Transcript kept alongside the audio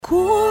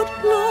Good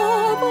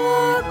love,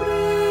 our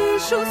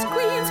gracious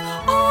queens,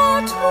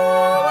 are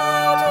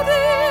throughout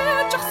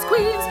their just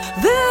queens.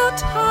 Their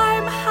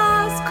time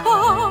has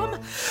come.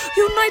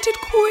 United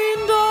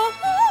Queendom.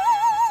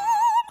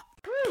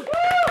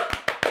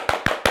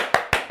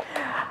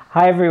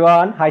 Hi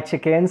everyone, hi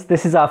chickens.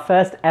 This is our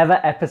first ever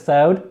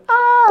episode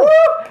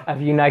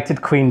of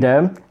United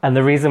Queendom, and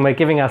the reason we're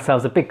giving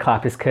ourselves a big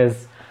clap is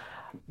because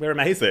we're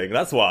amazing,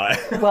 that's why.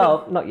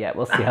 well, not yet,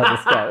 we'll see how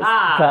this goes.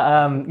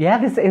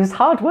 But it was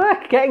hard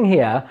work getting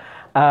here.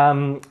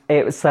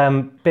 It's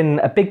been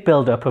a big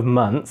build-up of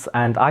months,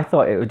 and I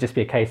thought it would just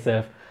be a case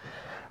of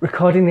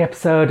recording the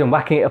episode and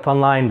whacking it up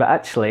online, but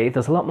actually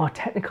there's a lot more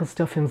technical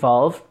stuff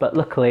involved, but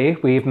luckily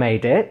we've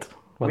made it.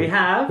 Well, we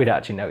have? We don't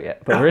actually know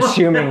yet, but we're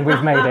assuming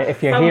we've made it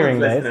if you're hearing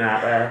this.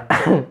 Out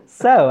there.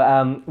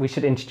 So, we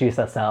should introduce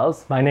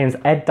ourselves. My name's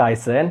Ed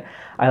Dyson.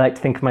 I like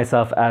to think of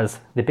myself as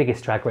the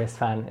biggest Drag Race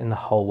fan in the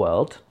whole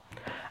world.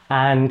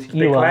 And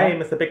you are...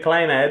 It's a big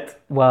claim, Ed.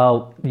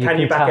 Well, Can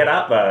you back it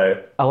up,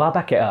 though? Oh, I'll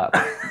back it up.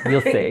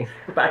 You'll see.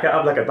 Back it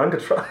up like a bunker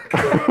truck.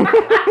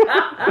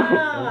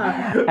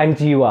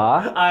 And you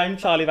are? I'm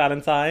Charlie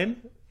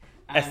Valentine.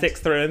 Essex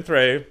through and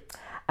through.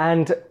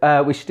 And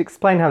we should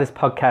explain how this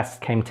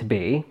podcast came to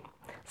be.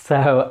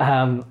 So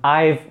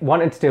I've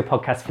wanted to do a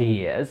podcast for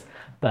years,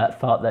 but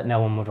thought that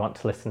no one would want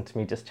to listen to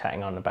me just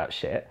chatting on about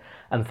shit,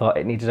 and thought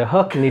it needed a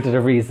hook and needed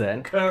a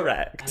reason.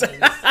 Correct.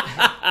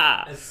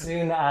 As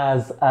soon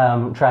as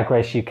Drag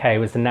Race UK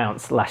was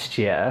announced last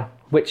year,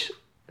 which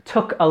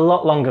took a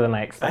lot longer than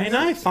I expected.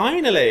 I know,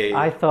 finally.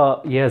 I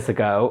thought years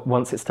ago,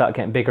 once it started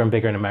getting bigger and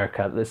bigger in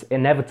America, there's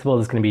inevitable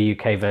there's going to be a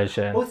UK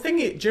version. Well, the thing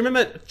is, do you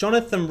remember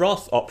Jonathan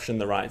Ross optioned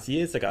the rights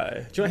years ago? Do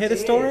you want to hear the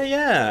story?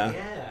 Yeah.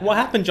 What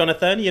happened,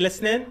 Jonathan? Are you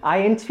listening?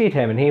 I interviewed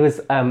him, and he was.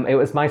 It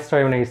was my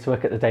story when I used to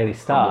work at the Daily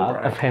Star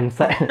of him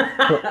saying,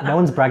 "No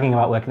one's bragging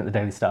about working at the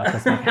Daily Star,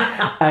 trust me."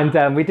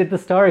 And we did the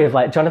story of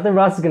like Jonathan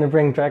Ross is going to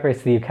bring Drag Race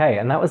to the UK,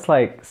 and that was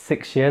like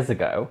 6 years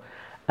ago.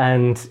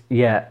 And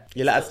yeah.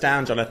 You let us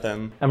down,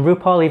 Jonathan. And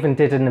RuPaul even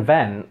did an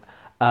event.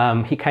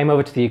 He came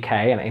over to the UK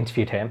and I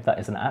interviewed him. That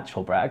is an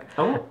actual brag.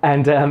 Oh.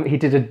 And he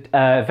did an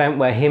event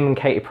where him and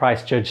Katie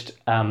Price judged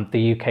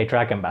the UK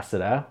Drag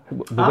Ambassador,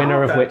 the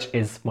winner of which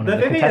is one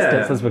of the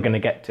contestants, as we're going to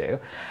get to.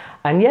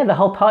 And yeah, the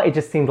whole party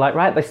just seemed like,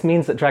 right, this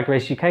means that Drag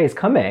Race UK is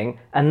coming.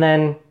 And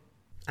then...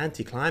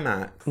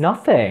 Anticlimax.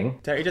 Nothing.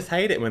 Don't you just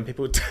hate it when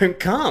people don't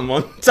come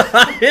on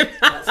time?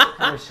 That's the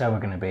kind of show we're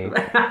going to be.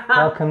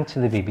 Welcome to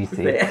the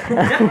BBC.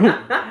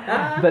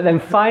 But then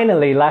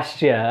finally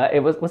last year,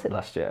 was it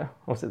last year?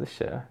 Or was it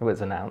this year? It was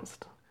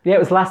announced. Yeah, it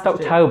was last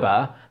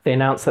October. They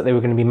announced that they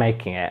were going to be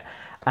making it.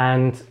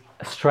 And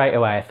straight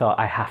away I thought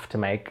I have to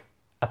make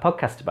a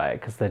podcast about it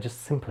because there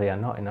just simply are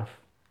not enough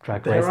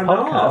Drag Race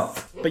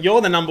podcasts. But you're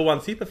the number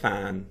one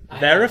superfan.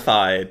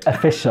 Verified.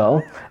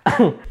 Official.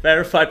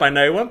 Verified by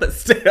no one, but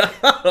still.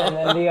 And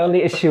then the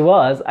only issue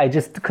was I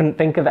just couldn't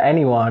think of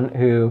anyone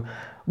who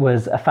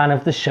was a fan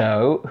of the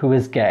show, who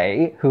was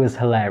gay, who was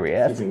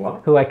hilarious,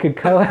 who I could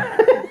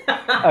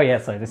Oh yeah,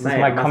 sorry, this is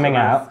my coming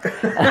out.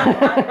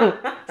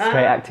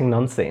 Straight acting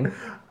non-scene.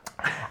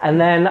 And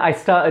then I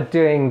started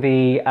doing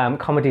the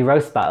comedy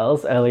roast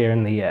battles earlier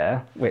in the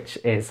year, which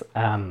is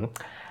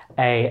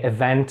a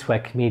event where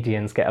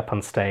comedians get up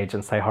on stage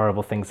and say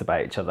horrible things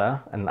about each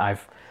other. And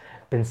I've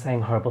been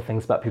saying horrible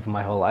things about people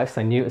my whole life,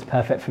 so I knew it was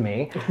perfect for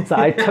me. So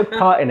I took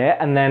part in it,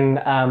 and then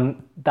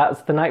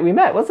that's the night we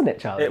met, wasn't it,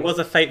 Charlie? It was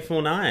a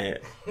fateful night.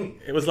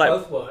 It was like...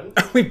 both won.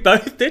 We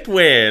both did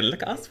win.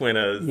 Look at us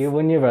winners. You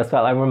won your roast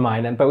battle, I won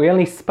mine, but we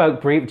only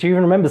spoke brief. Do you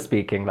even remember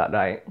speaking that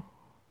night?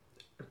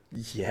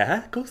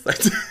 Yeah, of course I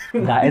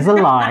do. That is a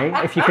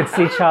lie. If you could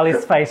see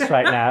Charlie's face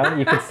right now,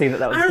 you could see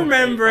that was... I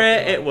remember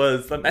it. It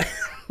was...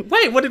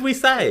 Wait, what did we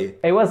say?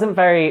 It wasn't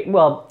very...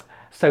 Well,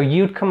 so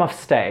you'd come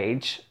off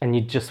stage and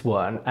you'd just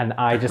won, and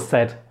I just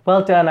said,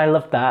 well done, I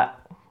loved that.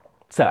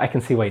 So I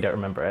can see why you don't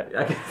remember it.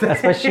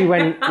 Especially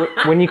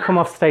when you come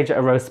off stage at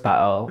a roast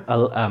battle,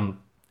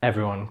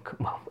 everyone,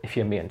 well, if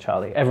you're me and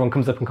Charlie, everyone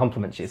comes up and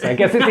compliments you. So I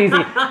guess it's easy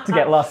to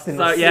get lost in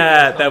the...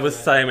 Yeah, there was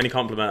so many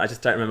compliments. I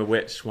just don't remember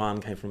which one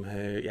came from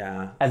who,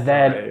 yeah. And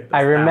then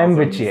I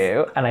remembered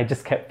you, and I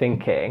just kept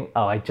thinking,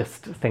 I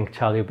just think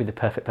Charlie would be the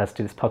perfect person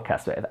to do this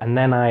podcast with. And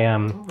then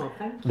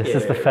this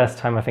is the first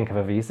time I think I've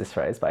ever used this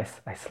phrase, but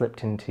I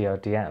slipped into your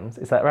DMs.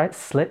 Is that right?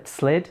 Slid?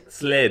 Slid.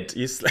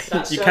 You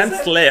can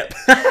slip.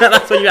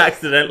 That's what you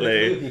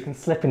accidentally... You can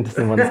slip into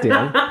someone's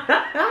DM.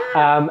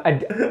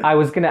 And I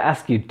was going to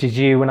ask you, did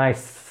you, when I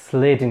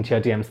slid into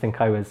your DMs, think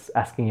I was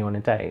asking you on a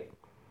date?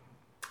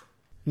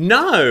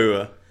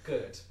 No.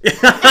 Good.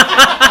 Because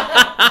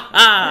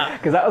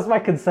that was my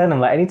concern. I'm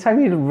like, anytime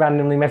you're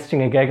randomly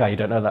messaging a gay guy you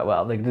don't know that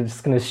well, they're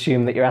just going to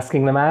assume that you're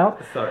asking them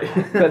out. Sorry.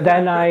 But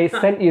then I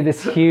sent you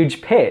this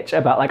huge pitch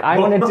about, like, I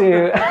want to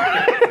do...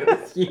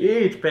 This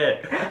huge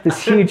pitch.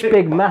 This huge,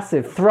 big,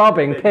 massive,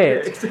 throbbing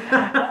pitch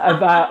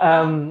about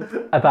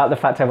the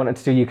fact I wanted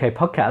to do a UK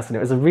podcast. And it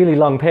was a really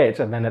long pitch.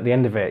 And then at the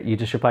end of it, you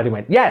just replied and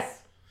went, yes!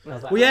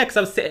 Well, yeah,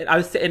 because I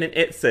was sitting in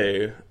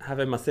Itsu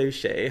having my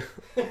sushi.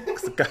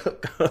 Because the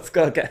girl's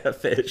got to get her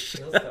fish.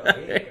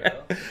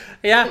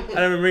 Yeah,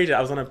 I remember reading it.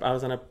 I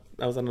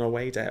was on an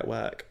away day at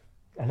work.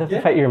 I love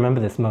the fact you remember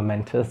this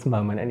momentous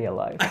moment in your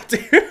life. I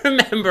do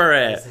remember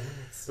it.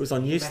 It was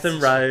on Euston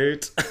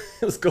Road.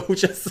 It was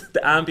gorgeous. The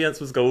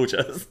ambience was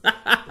gorgeous.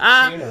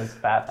 Was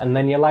bad. And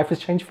then your life has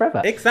changed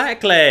forever.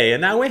 Exactly.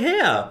 And now we're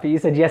here. But you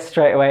said yes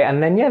straight away.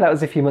 And then, that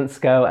was a few months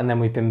ago. And then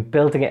we've been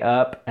building it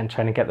up and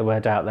trying to get the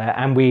word out there.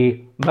 And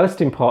we,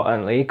 most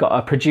importantly, got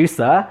a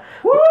producer.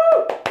 Woo!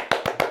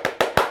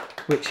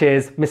 Which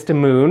is Mr.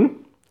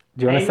 Moon.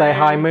 Do you want to say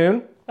hi,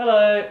 Moon?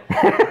 Hello.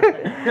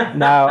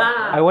 Now,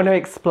 I want to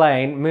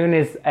explain. Moon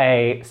is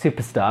a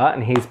superstar,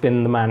 and he's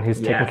been the man who's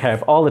taken care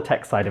of all the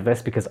tech side of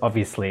this, because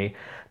obviously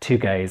two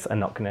gays are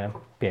not going to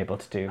be able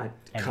to do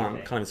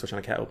Can't even switch on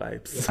a kettle,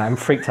 babes. I'm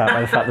freaked out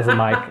by the fact there's a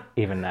mic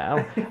even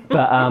now.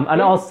 But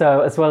and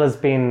also, as well as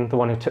being the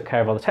one who took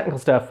care of all the technical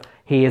stuff,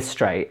 he is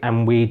straight,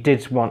 and we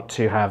did want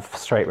to have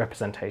straight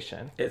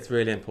representation. It's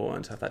really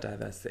important to have that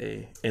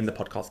diversity in the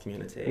podcast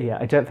community. Yeah,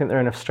 I don't think there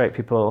are enough straight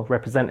people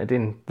represented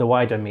in the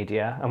wider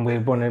media, and we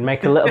want to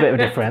make a little bit of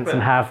a difference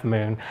and have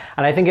Moon.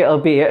 And I think it'll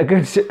be a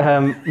good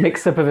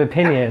mix-up of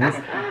opinions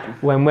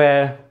when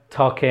we're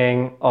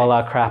talking all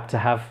our crap to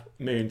have...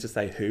 Moon to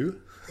say who?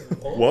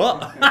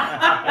 What?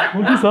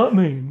 What does that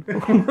mean?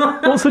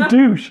 What's a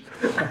douche?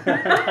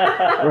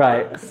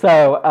 Right,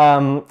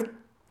 so...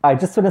 I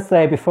just want to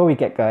say before we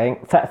get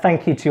going,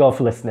 thank you to you all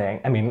for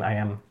listening. I mean, I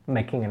am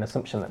making an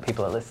assumption that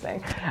people are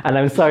listening, and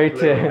I'm sorry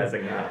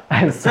to.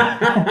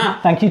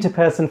 Thank you to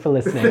person for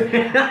listening,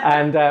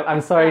 and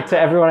I'm sorry to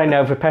everyone I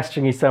know for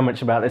pestering you so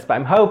much about this. But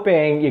I'm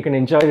hoping you can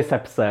enjoy this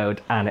episode,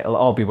 and it'll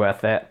all be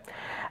worth it.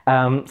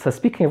 So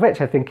speaking of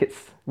which, I think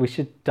we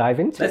should dive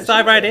into it. Let's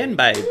dive right in,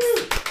 babes.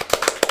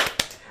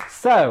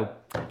 So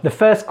the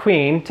first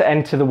queen to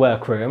enter the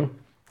workroom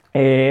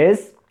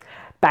is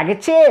Bag of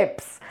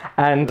Chips.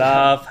 And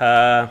love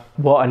her.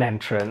 What an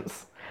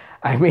entrance.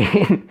 I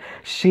mean,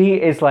 she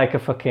is like a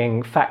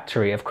fucking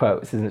factory of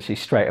quotes, isn't she,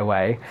 straight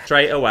away?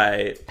 Straight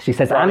away. She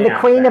says, I'm the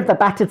queen of the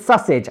battered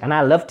sausage, and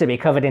I love to be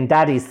covered in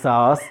daddy's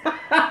sauce.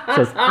 She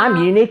says,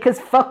 I'm unique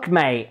as fuck,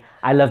 mate.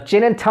 I love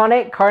gin and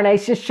tonic,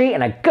 Coronation Street,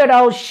 and a good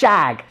old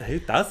shag. Who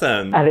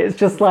doesn't? And it's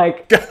just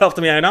like... Go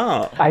after my own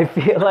art. I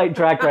feel like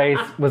Drag Race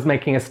was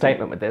making a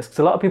statement with this, because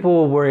a lot of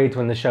people were worried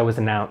when the show was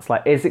announced,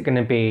 like, is it going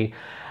to be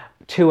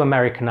too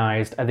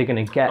Americanized? Are they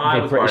going to get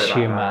the British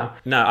humour?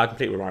 No, I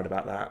completely worried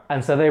about that.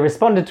 And so they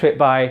responded to it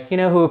by, you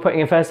know who we're putting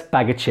in first?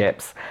 Bag of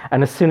Chips.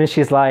 And as soon as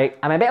she's like,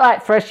 I'm a bit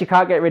like Fresh, you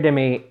can't get rid of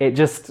me, it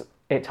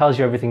tells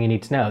you everything you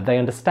need to know. They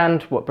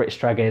understand what British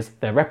drag is,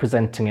 they're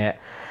representing it.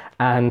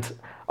 And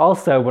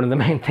also, one of the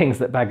main things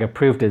that Bagger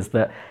proved is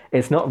that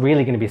it's not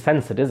really going to be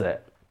censored, is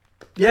it?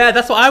 Yeah,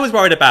 that's what I was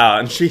worried about.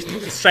 And she,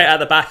 straight out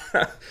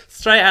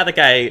the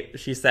gate,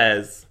 she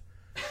says,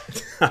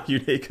 I'm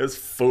unique as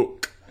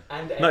fuck.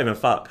 Not even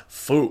fuck.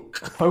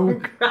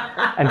 Fuck.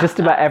 And just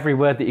about every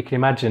word that you can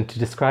imagine to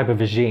describe a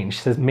vagine. She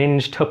says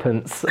minge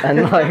tuppence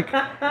and like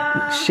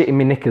shitting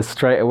me knickers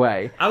straight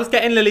away. I was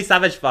getting Lily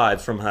Savage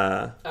vibes from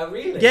her. Oh,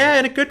 really? Yeah,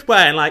 in a good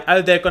way. And like,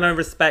 they're going to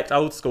respect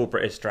old school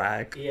British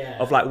drag. Yeah.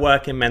 Of like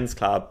working men's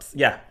clubs.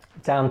 Yeah.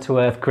 Down to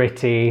earth,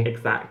 gritty.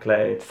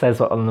 Exactly. Says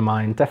what's on the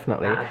mind,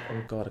 definitely. Oh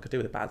God, I could do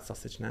with a bad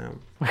sausage now.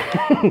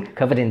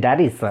 Covered in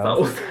daddy's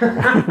sauce.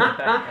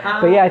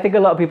 But yeah, I think a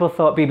lot of people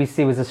thought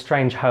BBC was a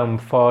strange home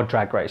for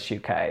Drag Race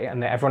UK,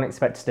 and that everyone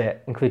expected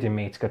it, including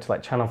me, to go to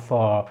like Channel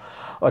 4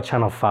 or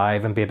Channel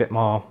 5 and be a bit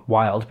more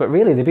wild. But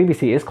really, the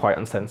BBC is quite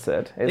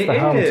uncensored. It's the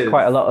home to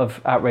quite a lot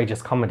of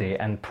outrageous comedy,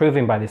 and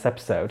proving by this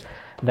episode,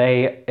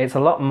 there's a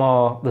lot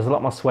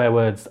more swear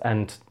words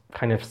and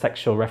kind of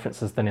sexual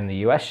references than in the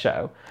US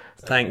show.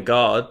 Thank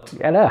God.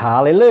 Hello,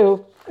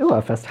 hallelujah. Ooh,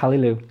 our first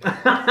hallelujah.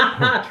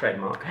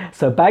 Trademark.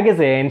 So Bag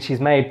is in. She's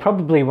made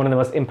probably one of the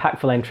most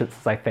impactful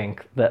entrances, I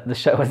think, that the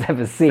show has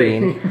ever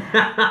seen.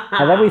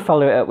 And then we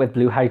follow it up with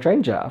Blue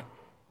Hydrangea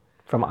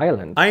from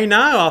Ireland. I know,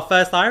 our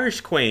first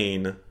Irish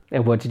queen.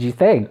 And what did you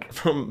think?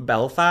 From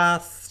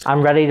Belfast.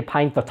 I'm ready to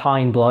paint the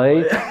town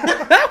blue.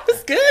 That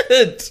was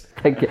good.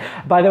 Thank you.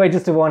 By the way,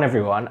 just to warn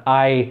everyone,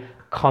 I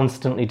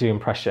constantly do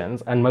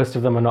impressions, and most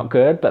of them are not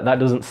good, but that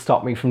doesn't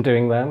stop me from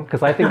doing them,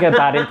 because I think a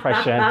bad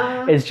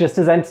impression is just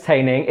as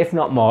entertaining, if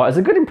not more, as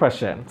a good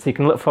impression. So you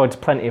can look forward to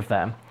plenty of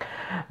them.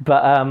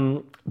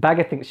 But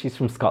Bagger thinks she's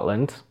from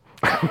Scotland.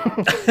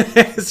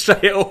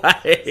 Straight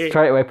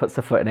away Puts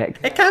her foot in it.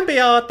 It can be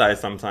hard though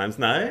sometimes,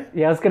 no?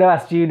 Yeah, I was going to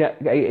ask you,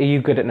 are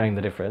you good at knowing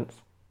the difference?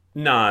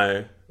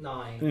 No.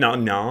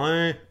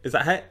 No. Is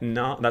that it?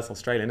 No, that's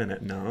Australian, isn't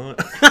it? No.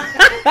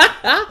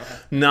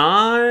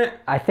 No.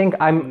 I think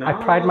I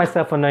pride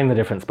myself on knowing the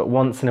difference, but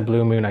once in a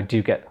blue moon I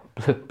do get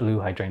blue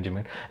hydrangea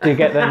moon. Do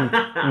get them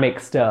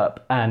mixed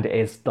up, and it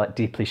is like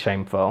deeply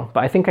shameful.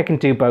 But I think I can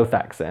do both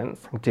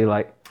accents. I do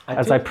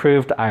I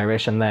proved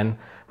Irish, and then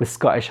with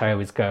Scottish I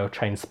always go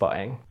train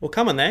spotting. Well,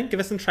 come on then, give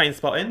us some train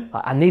spotting.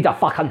 I need a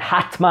fucking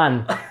hat,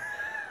 man.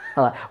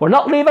 We're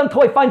not leaving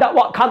until we find out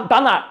what cunt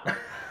done it.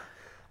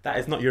 That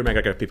is not Ewan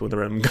McGregor, people in the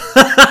room.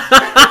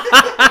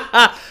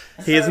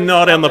 He is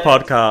not on the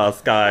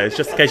podcast, guys.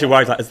 Just in case you're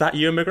worried, like, is that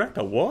Ewan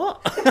McGregor?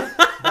 What?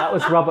 That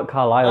was Robert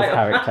Carlyle's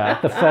character.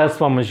 The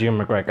first one was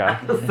Ewan McGregor.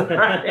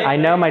 I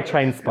know my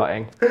train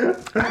spotting.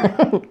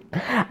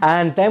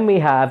 And then we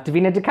have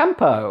Davina De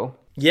Campo.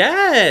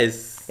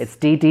 Yes. It's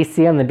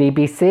DDC on the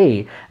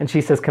BBC. And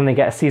she says, can they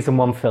get a season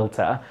 1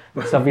 filter?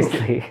 Because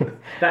obviously...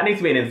 That needs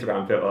to be an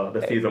Instagram filter,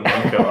 the season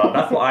 1 filter.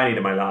 That's what I need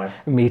in my life.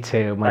 Me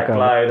too, my That God.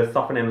 glow, the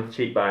softening of the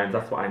cheekbones,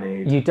 that's what I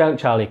need. You don't,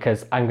 Charlie,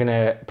 because I'm going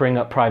to bring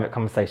up private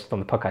conversations on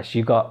the podcast.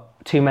 You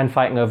got 2 men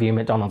fighting over you at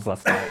McDonald's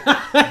last night.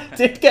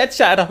 Did get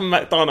chatted up at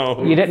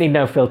McDonald's. You don't need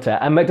no filter.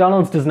 And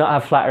McDonald's does not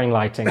have flattering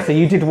lighting. So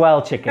you did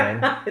well,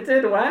 chicken. It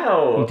did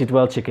well. You did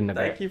well, chicken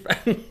nugget.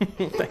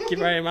 Thank you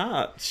very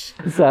much.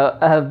 So,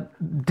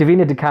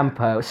 Davina De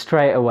Campo,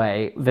 straight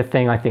away, the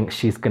thing I think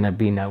she's going to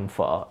be known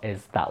for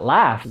is that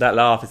laugh. That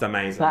laugh is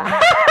amazing.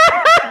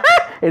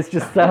 It's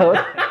just so...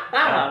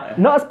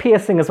 not as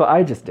piercing as what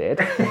I just did.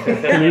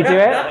 Can you do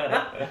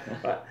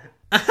it?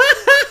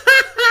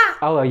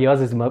 Oh, well, yours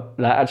is... That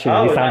actually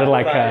really sounded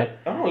like a...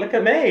 Oh, look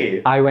at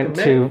me. I went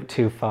too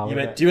far. You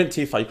went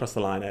too far. You crossed the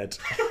line, Ed.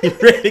 You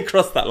really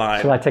crossed that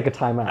line. Shall I take a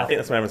time out? I think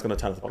that's where everyone's going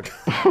to turn the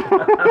podcast.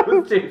 That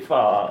was too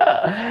far.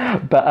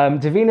 But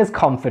Davina's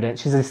confident.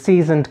 She's a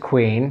seasoned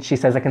queen. She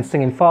says, I can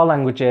sing in 4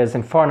 languages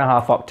in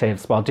 4.5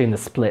 octaves while doing the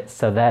splits,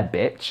 so they're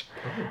bitch.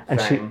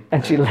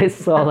 And she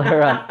lists all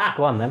her...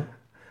 go on, then.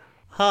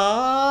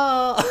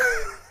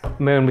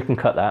 Moon, we can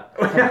cut that.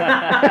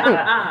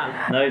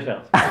 No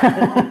chance.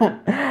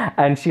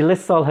 And she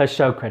lists all her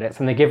show credits,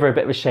 and they give her a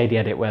bit of a shady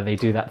edit where they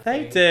do that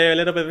thing. They do, a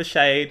little bit of a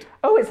shade.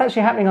 Oh, it's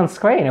actually happening on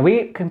screen. Are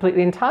we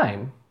completely in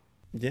time?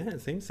 Yeah,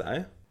 it seems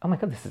so. Oh my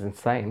God, this is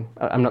insane.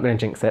 I'm not going to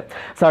jinx it.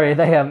 Sorry,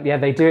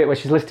 they do it where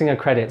she's listing her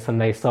credits and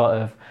they sort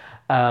of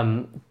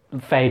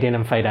fade in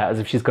and fade out as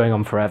if she's going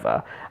on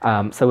forever.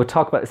 So we'll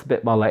talk about this a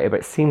bit more later, but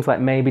it seems like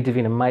maybe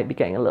Davina might be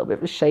getting a little bit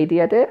of a shady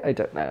edit. I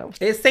don't know.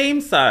 It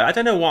seems so. I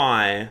don't know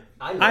why.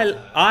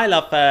 I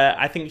love her.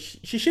 I think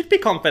she should be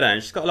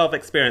confident. She's got a lot of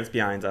experience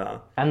behind her.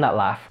 And that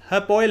laugh.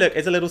 Her boy look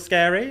is a little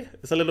scary.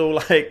 It's a little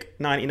like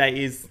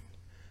 1980s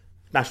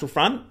National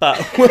Front, but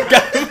we'll go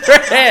for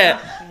it.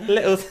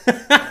 Little.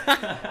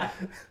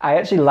 I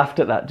actually laughed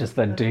at that just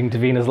then, doing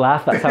Davina's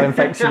laugh. That's how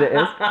infectious it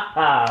is.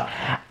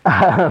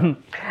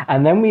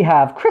 And then we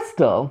have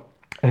Crystal,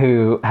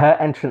 who her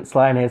entrance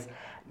line is,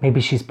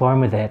 maybe she's born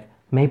with it.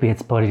 Maybe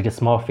it's body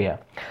dysmorphia.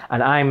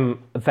 And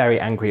I'm very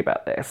angry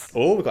about this.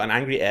 Oh, we've got an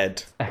angry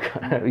Ed.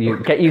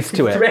 You get used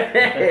to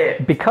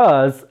it.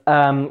 Because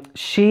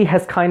she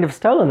has kind of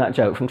stolen that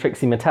joke from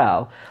Trixie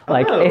Mattel.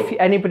 Like, if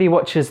anybody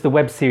watches the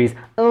web series,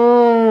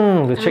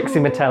 with Trixie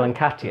Mattel and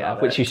Katya,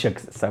 which you should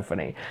because it's so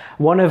funny.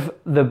 One of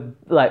the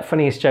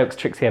funniest jokes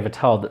Trixie ever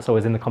told that's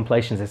always in the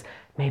compilations is,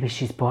 maybe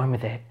she's born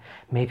with it.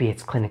 Maybe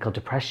it's clinical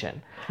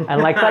depression.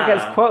 And that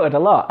gets quoted a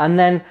lot. And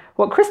then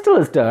what Crystal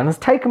has done is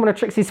taken one of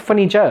Trixie's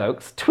funny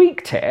jokes,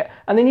 tweaked it,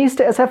 and then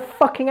used it as her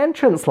fucking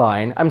entrance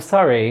line. I'm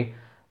sorry.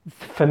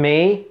 For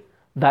me,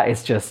 that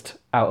is just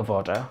out of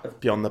order.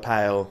 Beyond the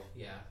pale.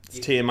 Yeah. It's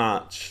too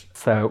much.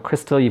 So,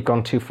 Crystal, you've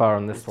gone too far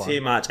on this one.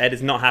 Too much. Ed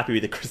is not happy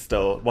with the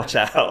Crystal. Watch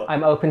out.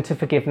 I'm open to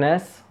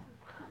forgiveness.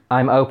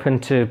 I'm open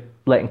to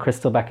letting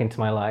Crystal back into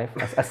my life.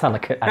 I sound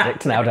like an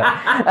addict now, don't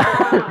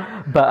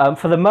I? But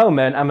for the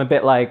moment, I'm a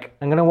bit like,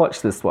 I'm going to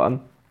watch this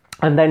one.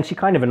 And then she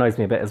kind of annoys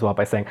me a bit as well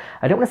by saying,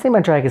 I don't want to say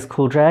my drag is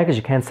cool drag, as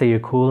you can't say you're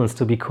cool and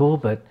still be cool,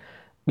 but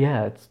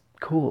yeah, it's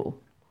cool.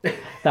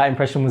 That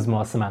impression was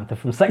more Samantha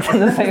from Sex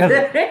and the City.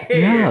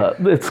 Yeah,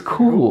 it's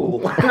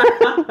cool.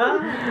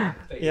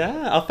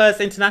 Yeah, our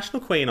first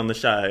international queen on the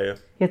show.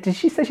 Yeah, did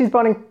she say she's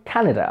born in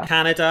Canada?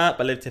 Canada,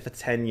 but lived here for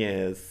 10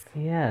 years.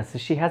 Yeah, so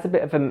she has a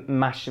bit of a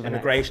mash of an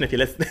immigration, if you're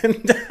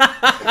listening.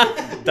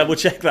 Double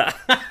check that.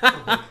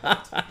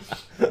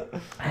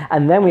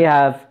 And then we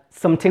have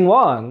Something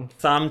Wong.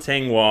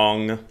 Something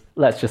Wong.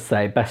 Let's just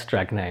say best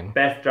drag name.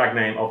 Best drag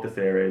name of the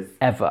series.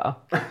 Ever.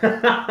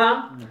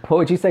 What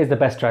would you say is the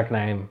best drag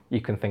name you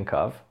can think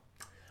of?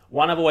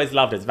 One I've always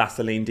loved is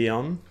Vaseline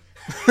Dion.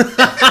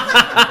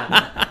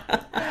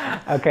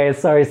 Okay,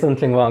 sorry,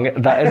 Something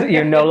Wong. That is,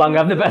 you no longer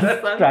have the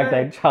best drag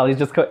name. Charlie's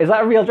just... Is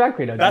that a real drag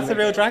queen? That's a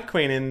real drag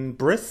queen in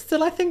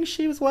Bristol, I think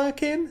she was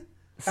working.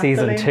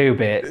 Season 2,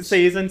 bitch.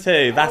 Season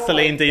 2.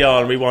 Vaseline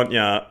Dion, we want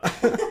ya.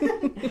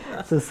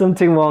 So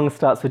Something Wong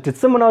starts with, did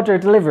someone order a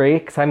delivery?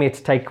 Because I'm here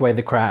to take away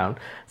the crown.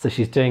 So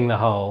she's doing the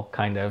whole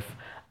kind of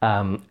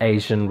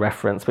Asian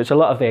reference, which a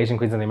lot of the Asian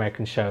queens on the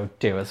American show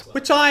do as well.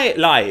 Which I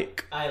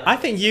like. I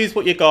think use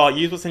what you got,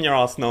 use what's in your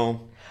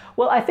arsenal.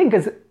 Well, I think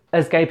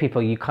as gay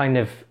people, you kind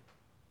of...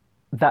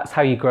 That's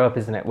how you grow up,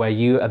 isn't it? Where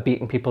you are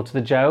beating people to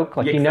the joke.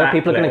 Like, you know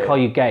people are going to call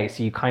you gay,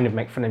 so you kind of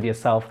make fun of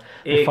yourself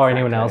before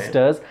anyone else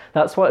does.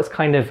 That's what it's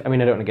kind of... I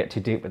mean, I don't want to get too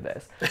deep with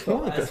this.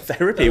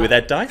 Therapy with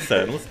Ed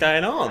Dyson. What's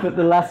going on? But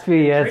the last few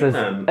years,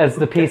 as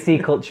the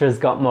PC culture has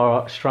got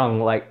more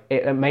strong, like,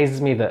 it amazes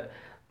me that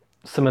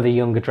some of the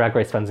younger Drag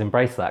Race fans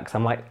embrace that, because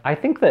I'm like, I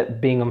think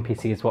that being on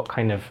PC is what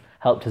kind of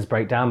helped us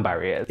break down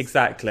barriers.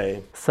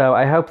 Exactly. So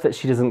I hope that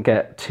she doesn't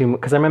get too much,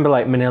 because I remember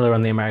like Manila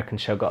on the American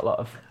show got a lot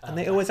of... And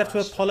they always have to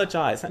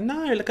apologise. Like,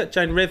 no, look at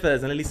Joan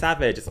Rivers and Lily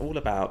Savage. It's all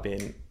about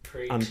being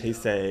on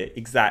PC.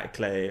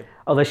 Exactly.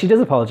 Although she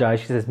does apologise,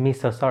 she says, "Me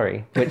so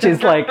sorry," which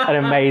is like an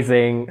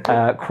amazing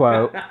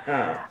quote.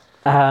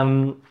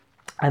 And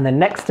then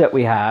next up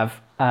we have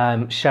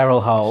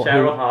Cheryl Hole.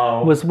 Cheryl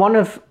Hole. Was one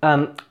of...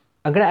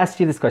 I'm going to ask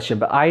you this question,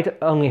 but I'd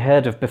only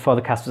heard of, before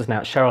the cast was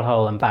announced, Cheryl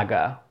Hole and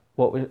Bagger.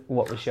 What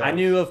was yours? I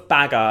knew of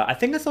Bagger. I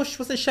think I saw,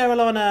 wasn't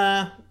Cheryl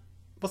on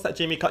what's that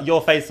Jimmy Cut?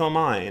 Your Face or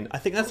Mine? I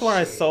think that's where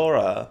I saw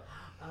her.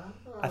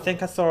 I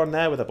think I saw her on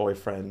there with her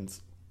boyfriend.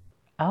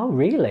 Oh,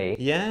 really?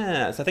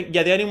 Yeah. So I think,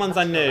 the only ones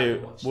I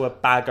knew were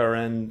Bagger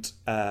and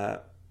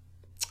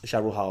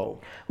Cheryl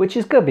Hole. Which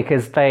is good,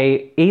 because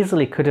they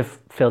easily could have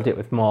filled it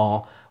with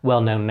more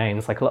well-known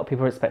names. Like, a lot of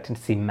people are expecting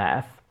to see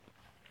Meth.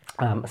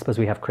 I suppose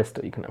we have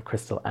Crystal. You can have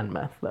Crystal and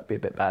Meth. That'd be a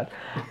bit bad.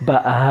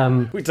 But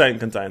we don't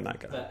condone that,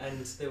 guy.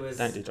 And there was...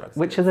 Don't do drugs.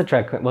 which is a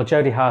drag queen? Well,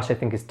 Jodie Harsh, I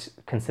think,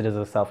 considers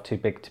herself too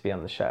big to be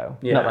on the show.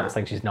 Yeah. Not that I'm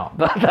saying she's not,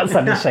 but that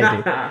sounded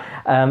shady.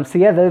 So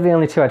yeah, they're the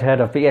only two I'd heard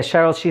of. But yeah,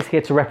 Cheryl, she's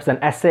here to represent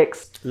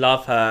Essex.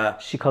 Love her.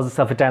 She calls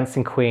herself a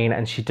dancing queen,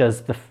 and she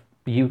does the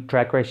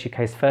Drag Race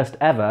UK's first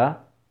ever.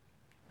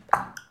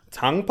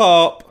 Tongue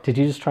pop. Did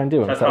you just try and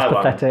do it? That's That's my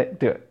one. pathetic.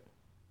 Do it.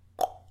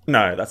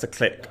 No, that's a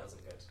click.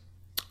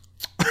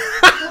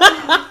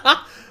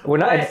 We're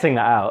not editing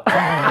that out.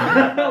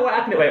 What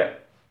happened?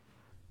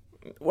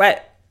 Wait.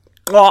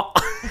 What?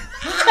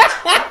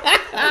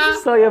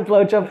 Saw your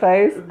blowjob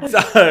face.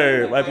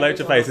 So, my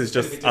blowjob face is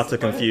just utter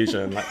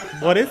confusion. Like,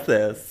 what is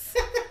this?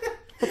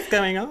 What's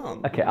going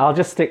on? Okay,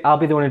 I'll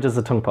be the one who does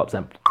the tongue pops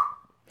then.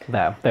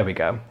 There we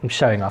go. I'm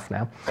showing off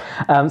now.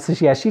 So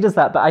yeah, she does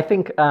that. But I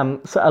think so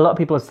a lot of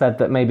people have said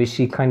that maybe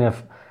she kind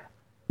of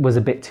was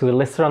a bit too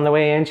Alyssa on the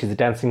way in. She's a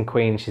dancing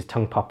queen. She's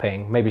tongue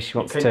popping. Maybe she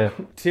wants to...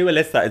 To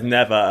Alyssa is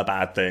never a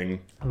bad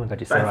thing. Oh my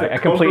God, you're so right. I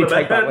completely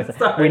take that with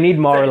it. We need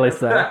more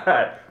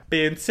Alyssa.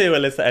 Being too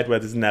Alyssa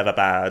Edwards is never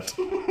bad.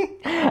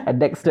 And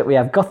next up we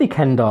have Gothy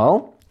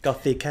Kendall.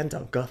 Gothy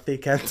Kendall.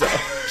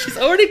 She's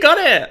already got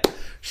it.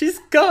 She's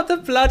got the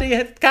bloody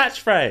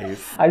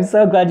catchphrase. I'm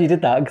so glad you did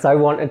that, because I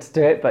wanted to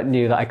do it but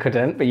knew that I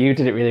couldn't. But you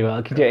did it really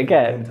well. Can you do it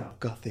again?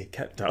 Gothy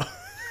Kendall.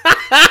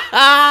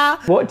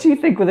 What do you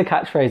think were the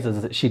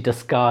catchphrases that she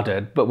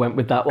discarded but went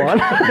with that one?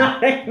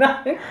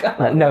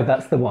 No,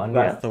 that's the one.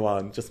 That's the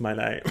one. Just my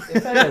name.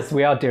 Yes,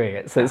 we are doing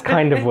it, so it's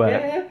kind of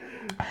work.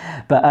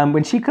 But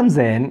when she comes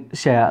in,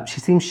 she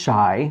seems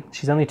shy.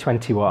 She's only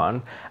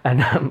 21.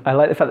 And I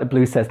like the fact that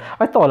Blue says,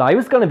 "I thought I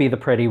was going to be the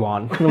pretty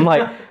one." And I'm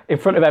like, in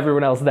front of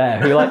everyone else there,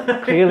 who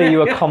like, clearly you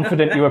were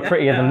confident you were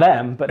prettier than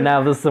them, but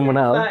now there's someone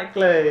else.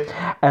 Exactly.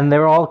 And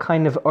they're all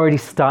kind of already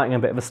starting a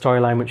bit of a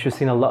storyline, which we've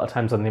seen a lot of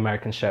times on the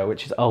American show,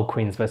 which is old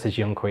queens versus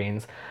young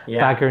queens. Yeah.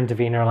 Bagger and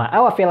Davina are like,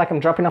 "Oh, I feel like I'm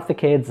dropping off the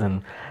kids."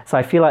 And so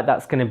I feel like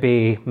that's going to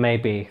be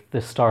maybe the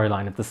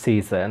storyline of the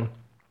season.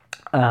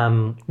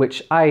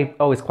 Which I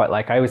always quite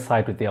like. I always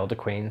side with the older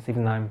queens,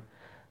 even though I'm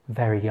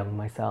very young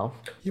myself.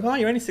 You are.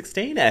 You're only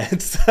 16,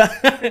 Ed.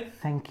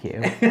 Thank you.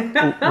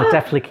 We're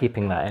definitely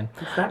keeping that in.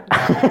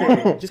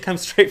 Exactly. You just come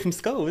straight from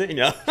school, didn't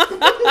you?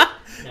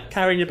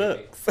 Carrying your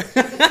books.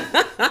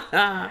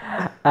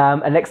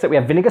 And next up we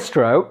have Vinegar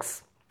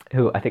Strokes,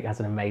 who I think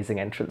has an amazing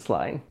entrance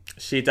line.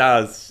 She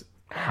does.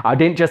 "I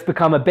didn't just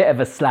become a bit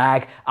of a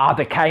slag, I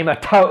became a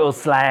total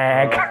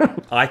slag."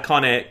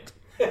 Iconic.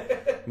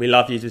 We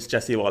love you, just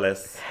Jessie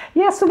Wallace.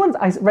 Yeah,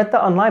 I read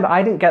that online, but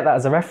I didn't get that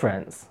as a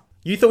reference.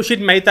 You thought she'd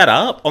made that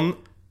up?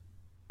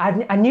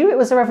 I knew it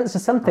was a reference to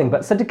something,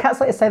 but so did Cat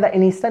Slater say that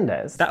in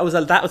EastEnders? That was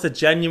a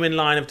genuine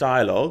line of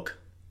dialogue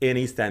in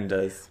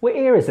EastEnders. What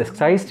year is this?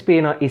 Because I used to be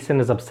in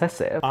EastEnders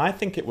obsessive. I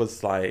think it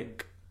was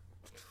like...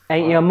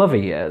 Ain't Your Mother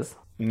years?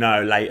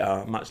 No,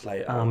 later. Much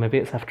later. Oh, maybe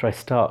it's after I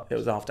stopped. It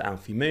was after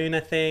Alfie Moon,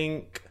 I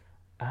think.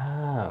 Oh.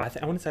 I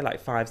want to say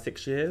like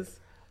 5-6 years.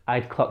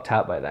 I'd clocked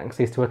out by then because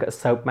I used to work at a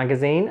soap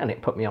magazine and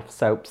it put me off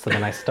soap, so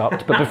then I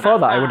stopped. But before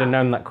that, I would have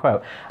known that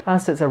quote. Oh,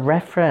 so it's a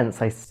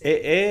reference. It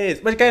is.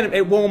 But again,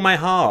 it warmed my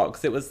heart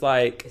because it was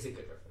like...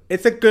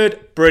 It's a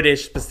good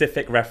British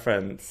specific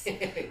reference.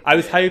 I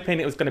was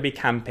hoping it was going to be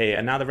campy,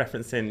 and now they're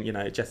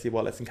referencing, Jessie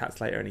Wallace and Cat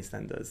Slater and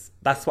EastEnders.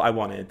 That's what I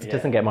wanted. It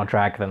doesn't get more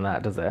drag than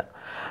that, does it?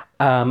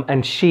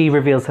 And she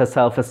reveals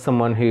herself as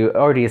someone who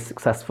already is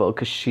successful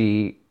because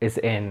she is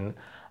in...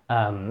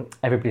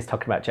 Everybody's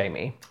Talking About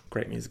Jamie.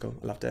 Great musical.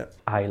 I loved it.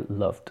 I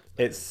loved.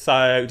 It's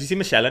so... Did you see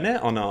Michelle in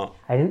it or not?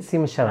 I didn't see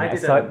Michelle. I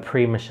saw it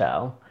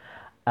pre-Michelle.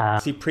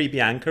 See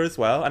pre-Bianca as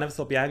well? I never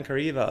saw Bianca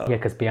either. Yeah,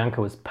 because Bianca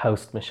was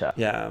post-Michelle.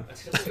 Yeah.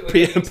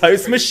 Pre and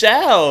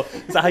post-Michelle.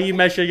 Is that how you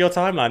measure your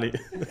timeline?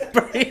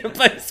 Pre and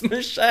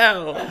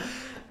post-Michelle.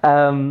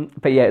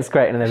 But yeah, it's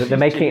great. And they're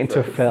making it into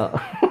a film.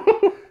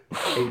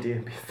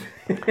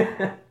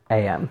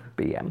 AM,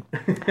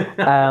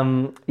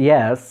 BM.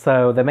 Yeah,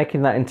 so they're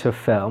making that into a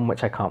film,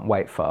 which I can't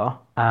wait for.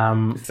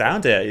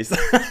 Sound days.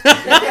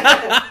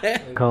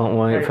 Can't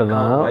wait for that.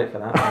 Can't wait for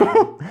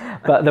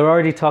that. But they're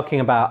already talking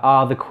about,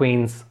 are the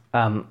queens,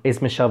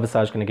 is Michelle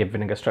Visage going to give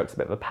Vinegar Strokes a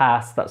bit of a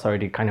pass? That's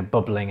already kind of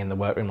bubbling in the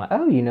workroom, like,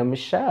 oh, you know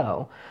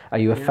Michelle. Are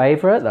you a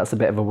favourite? That's a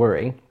bit of a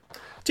worry.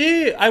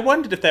 I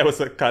wondered if there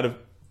was a kind of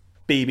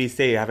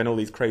BBC having all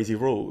these crazy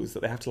rules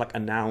that they have to like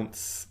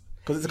announce,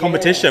 because it's a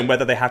competition,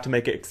 whether they have to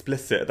make it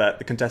explicit that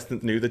the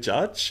contestants knew the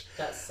judge.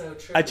 That's so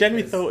true. I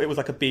genuinely thought it was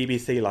like a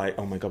BBC, like,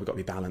 oh my God, we've got to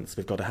be balanced.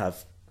 We've got to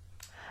have...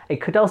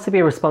 It could also be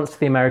a response to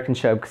the American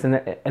show, because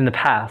in the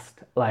past,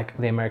 like,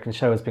 the American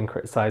show has been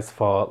criticised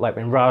for, like,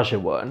 when Raja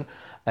won,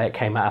 it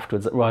came out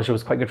afterwards that Raja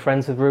was quite good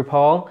friends with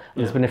RuPaul.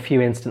 There's been a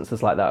few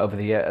instances like that over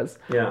the years.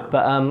 Yeah.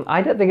 But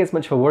I don't think it's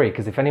much of a worry,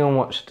 because if anyone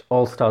watched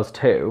All Stars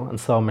 2 and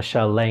saw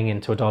Michelle laying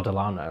into Adore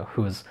Delano,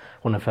 who was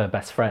one of her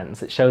best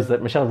friends, it shows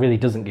that Michelle really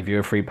doesn't give you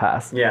a free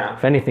pass. Yeah.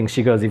 If anything,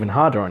 she goes even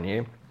harder on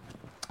you.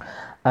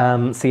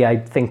 So yeah, I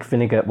think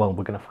Vinegar, well,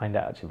 we're going to find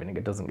out actually,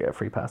 Vinegar doesn't get a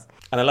free pass.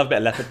 And I love a bit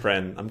of leopard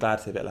print. I'm glad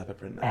to see a bit of leopard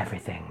print now.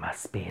 Everything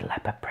must be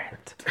leopard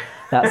print.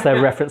 That's a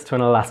reference to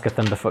an Alaska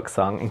Thunderfuck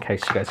song, in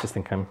case you guys just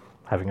think I'm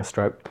having a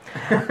stroke.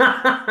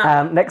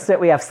 Next up,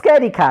 we have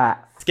Scaredy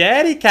Cat.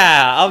 Scaredy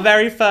Cat, our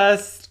very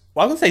first,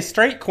 well, I was going to say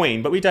straight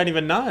queen, but we don't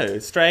even know.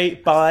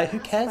 Straight, bi, who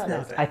cares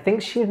now? I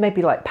think she's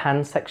maybe like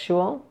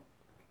pansexual.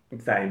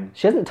 Same.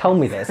 She hasn't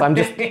told me this. I'm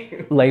just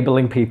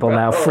labelling people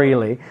now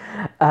freely.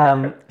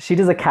 She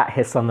does a cat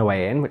hiss on the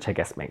way in, which I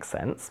guess makes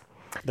sense.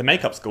 The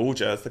makeup's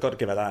gorgeous. They've got to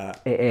give her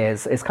that. It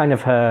is. It's kind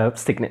of her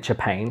signature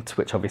paint,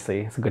 which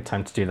obviously is a good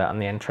time to do that on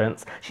the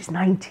entrance. She's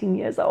 19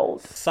 years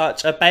old.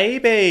 Such a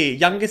baby.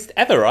 Youngest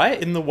ever,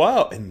 right? In the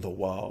world. In the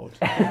world.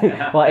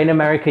 Well, in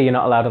America, you're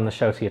not allowed on the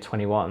show till you're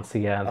 21. So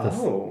yeah,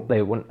 Oh.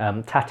 they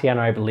wouldn't.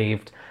 Tatiana, I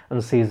believed,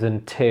 on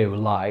season 2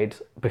 lied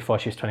before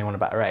she was 21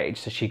 about her age,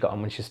 so she got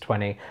on when she was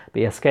 20.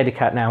 But yeah, Scaredy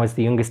Cat now is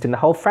the youngest in the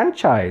whole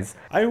franchise.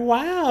 Oh,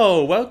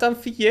 wow. Well done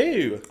for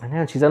you. I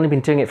know, she's only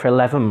been doing it for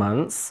 11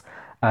 months.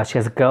 She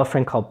has a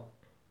girlfriend called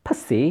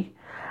Pussy.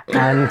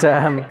 And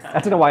I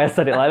don't know why I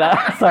said it like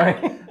that. Sorry.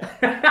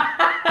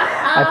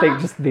 I think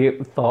just the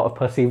thought of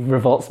Pussy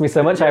revolts me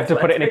so much. I have to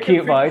put it in a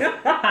cute voice.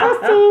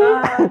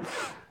 Pussy!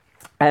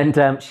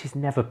 And she's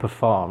never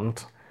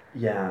performed.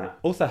 Yeah.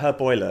 Also, her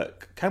boy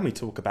look. Can we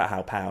talk about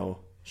how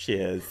pale she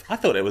is? I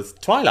thought it was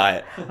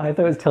Twilight. I thought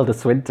it was Tilda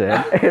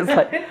Swinton. It's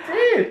like,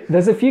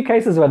 there's a few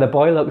cases where the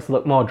boy looks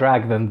look more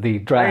drag than the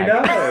drag.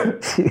 I know.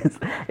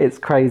 It's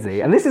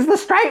crazy. And this is the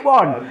straight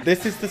one.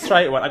 This is the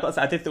straight one. I got to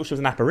say, I did think she was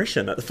an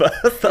apparition at the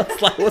first. I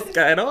was like, what's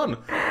going on?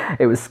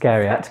 It was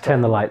scary. I had to turn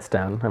the lights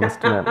down, I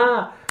must admit.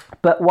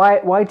 But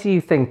why do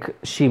you think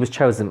she was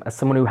chosen as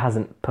someone who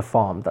hasn't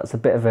performed? That's a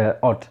bit of an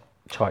odd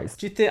choice.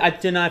 Do you think, I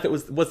don't know if it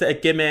was it a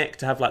gimmick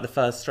to have like the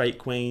first straight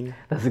queen?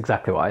 That's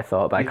exactly what I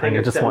thought, but I kind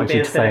of just wanted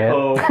you to say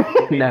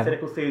it. No.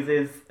 Cynical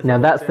Susie's.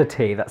 No, that's the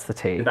tea. That's the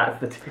tea.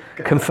 That's the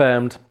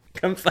Confirmed.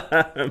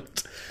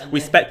 Confirmed. We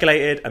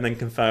speculated and then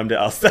confirmed it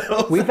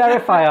ourselves. We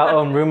verify our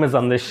own rumours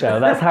on this show.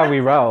 That's how we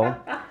roll.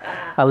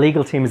 Our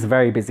legal team is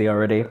very busy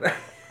already.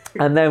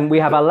 And then we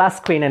have our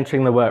last queen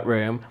entering the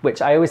workroom, which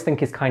I always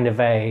think is kind of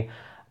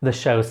the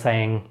show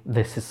saying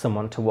this is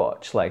someone to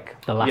watch, like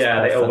the last person.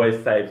 Yeah, they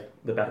always save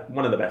the best,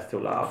 one of the best till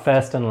last.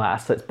 First and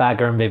last. So it's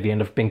Bagger and Vivian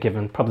have been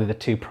given probably the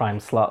 2 prime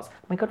slots.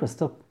 Oh my God, we're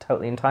still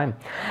totally in time.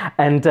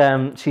 And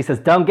she says,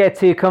 don't get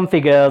too comfy,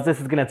 girls.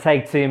 This is going to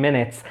take 2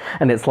 minutes.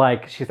 And it's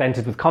like she's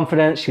entered with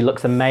confidence. She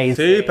looks amazing.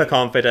 Super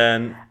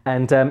confident.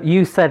 And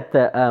you said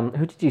that,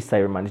 who did you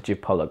say reminded you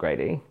of Paul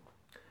O'Grady?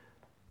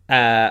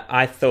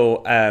 I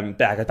thought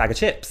Bag of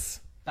Chips.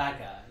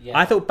 Bagger, yeah.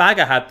 I thought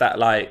Bagger had that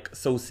like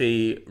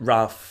saucy,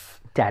 rough...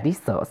 Daddy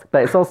sauce.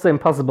 But it's also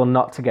impossible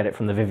not to get it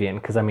from the Vivian,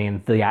 because I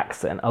mean, the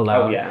accent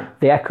alone. Oh, yeah.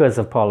 The echoes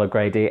of Paul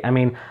O'Grady. I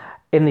mean,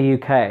 in the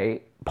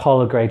UK,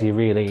 Paul O'Grady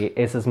really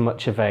is as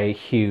much of a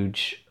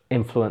huge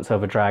influence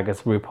over drag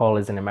as RuPaul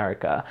is in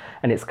America.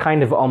 And it's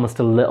kind of almost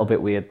a little bit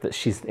weird that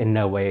she's in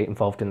no way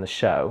involved in the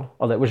show.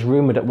 Although it was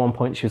rumoured at one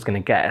point she was going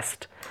to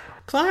guest.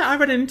 Because I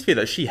read an interview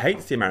that she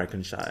hates the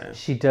American show.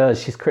 She does.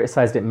 She's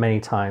criticised it many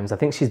times. I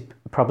think she's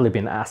probably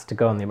been asked to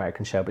go on the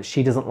American show, but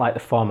she doesn't like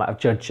the format of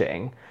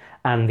judging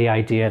and the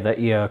idea that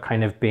you're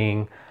kind of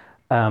being,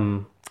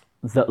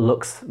 that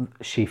looks,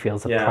 she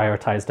feels, are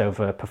prioritised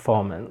over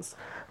performance.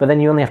 But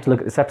then you only have to look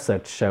at this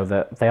episode to show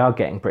that they are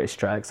getting British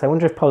drag. So I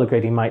wonder if Paul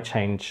O'Grady might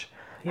change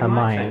her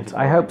mind.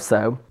 I hope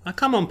so. Oh,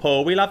 come on,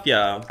 Paul. We love you.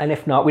 And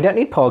if not, we don't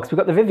need Paul because we've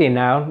got the Vivian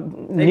now.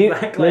 New,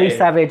 Exactly. Lily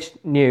Savage,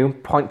 new,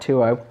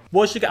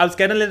 0.20. I was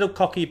getting a little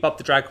cocky Bob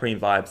the Drag Queen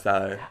vibes,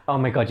 though. Oh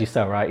my God, you're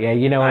so right. Yeah,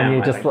 you know when am,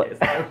 you I just think look. it is,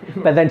 though.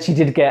 But then she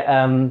did get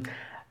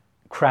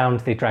crowned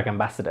the drag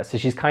ambassador, so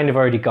she's kind of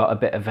already got a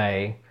bit of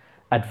a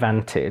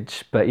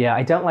advantage. But yeah,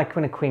 I don't like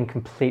when a queen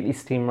completely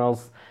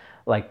steamrolls,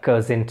 like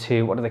goes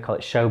into, what do they call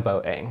it,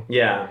 showboating.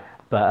 Yeah.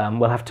 But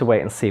we'll have to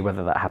wait and see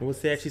whether that happens. We'll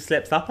see if she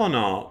slips up or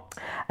not.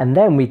 And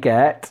then we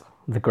get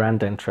the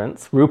grand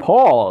entrance,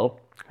 RuPaul,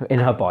 in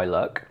her boy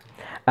look.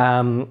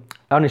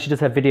 Oh no, she does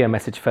her video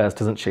message first,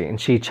 doesn't she? And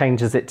she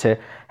changes it to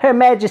Her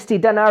Majesty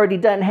already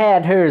done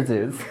had hers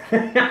is.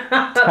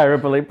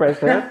 Terrible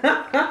impression.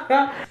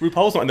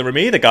 RuPaul's not in the room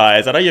either,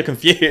 guys. I know you're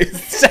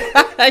confused.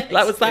 Like,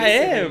 was that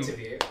him?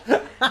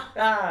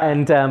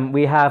 And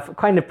we have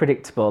kind of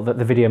predictable that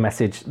the video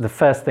message, the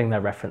first thing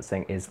they're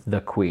referencing is the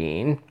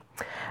Queen.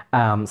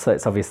 So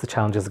it's obvious the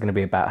challenges are going to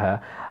be about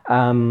her.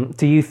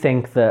 Do you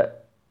think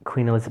that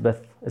Queen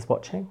Elizabeth is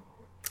watching?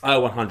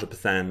 Oh,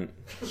 100%.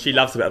 She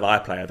loves a bit of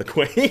iPlayer, the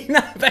Queen.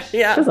 But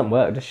yeah. She doesn't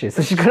work, does she?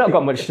 So she's not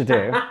got much to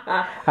do.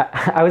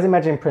 I was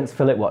imagining Prince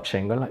Philip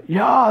watching, going like,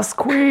 yes,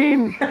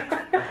 Queen!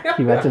 Can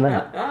you imagine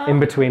that? In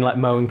between, like,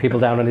 mowing people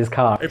down on his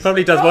car. He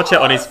probably does watch it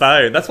on his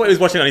phone. That's what he was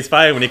watching on his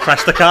phone when he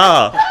crashed the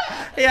car.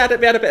 He had a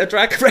bit of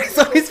drag race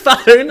on his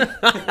phone.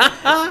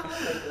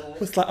 It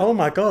was like, oh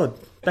my God.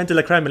 Ben de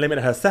la Creme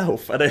eliminated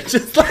herself and it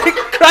just like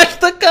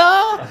crashed the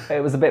car.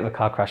 It was a bit of a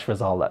car crash for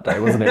us all that day,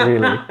 wasn't it,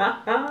 really?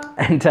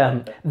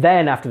 And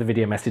then after the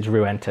video message,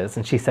 Ru enters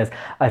and she says,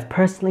 I've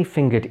personally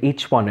fingered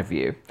each one of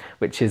you,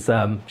 which is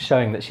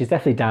showing that she's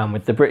definitely down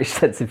with the British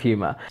sense of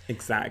humour.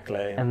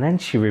 Exactly. And then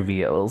she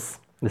reveals,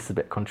 this is a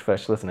bit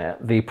controversial, isn't it?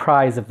 The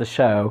prize of the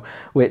show,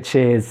 which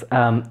is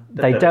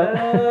they don't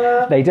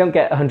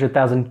get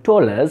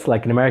 $100,000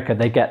 like in America.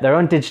 They get their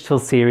own digital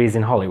series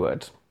in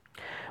Hollywood,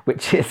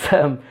 which is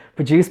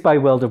produced by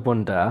World of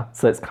Wonder.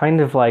 So it's kind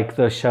of like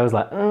those shows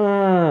like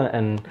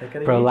and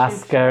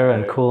Brolaska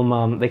and Cool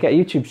Mom. They get a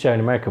YouTube show in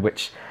America,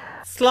 which...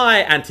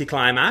 Slight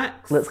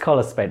anticlimax. Let's call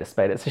a spade a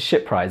spade. It's a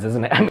shit prize,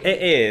 isn't it? I mean,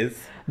 it is.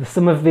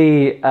 Some of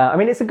the...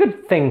 it's a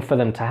good thing for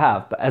them to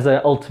have, but as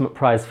an ultimate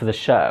prize for the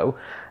show,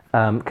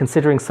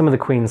 considering some of the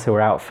queens who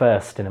are out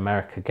first in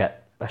America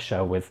get a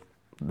show with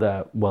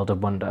the World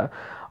of Wonder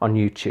on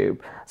YouTube.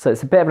 So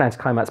it's a bit of an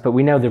anticlimax, but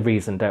we know the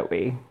reason, don't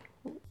we?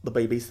 The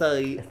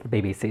BBC. It's the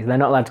BBC. They're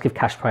not allowed to give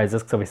cash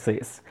prizes because obviously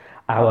it's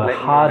our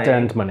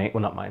hard-earned money.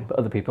 Well, not mine, but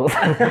other people's.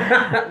 Why,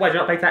 do you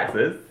not pay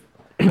taxes?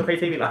 Do you pay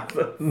TV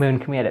license? Moon,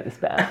 can we edit this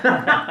better?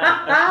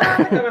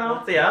 Coming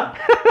after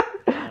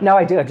you. No,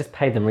 I do. I just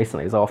paid them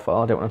recently. It's awful.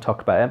 I don't want to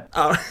talk about it.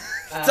 Oh,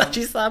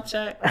 touchy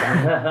subject.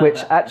 Which,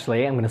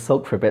 actually, I'm going to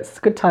sulk for a bit. So it's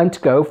a good time to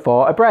go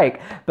for a break.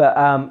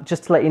 But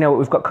just to let you know what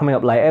we've got coming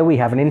up later, we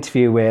have an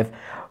interview with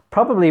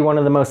probably one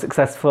of the most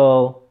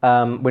successful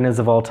winners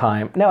of all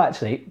time. No,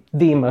 actually,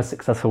 the most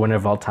successful winner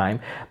of all time.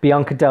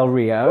 Bianca Del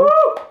Rio,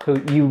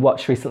 who you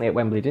watched recently at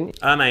Wembley, didn't you?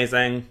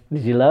 Amazing.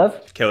 Did you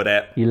love? Killed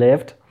it. You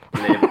lived?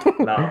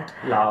 Lived.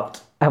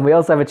 Loved. And we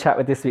also have a chat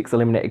with this week's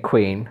Eliminated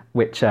Queen,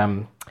 which...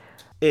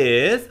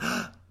 is...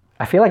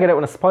 I feel like I don't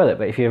want to spoil it,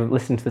 but if you've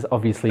listened to this,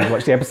 obviously you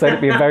watched the episode.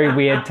 It'd be very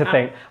weird to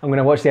think, I'm going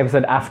to watch the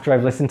episode after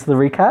I've listened to the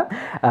recap.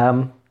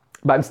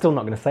 But I'm still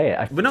not going to say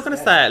it. We're not going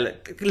to say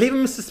it. Leave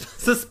them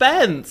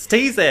suspense.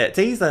 Tease it.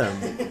 Tease them.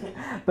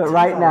 But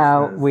right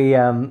now, we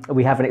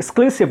have an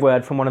exclusive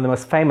word from one of the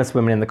most famous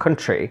women in the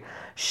country,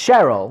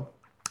 Cheryl.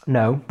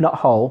 No, not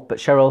Hole, but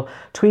Cheryl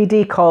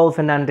Tweedy Cole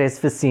Fernandez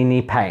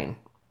Vicini Payne.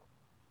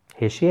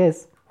 Here she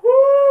is.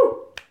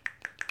 Woo!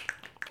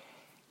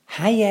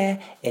 Hiya,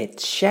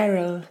 it's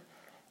Cheryl,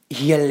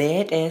 your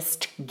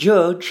latest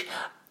judge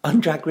on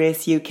Drag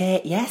Race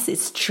UK. Yes,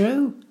 it's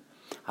true.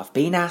 I've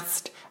been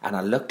asked. And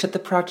I looked at the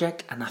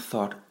project and I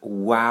thought,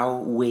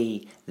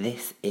 wowee,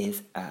 this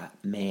is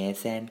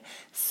amazing.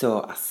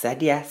 So I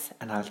said yes,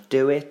 and I'll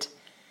do it.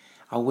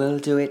 I will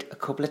do it a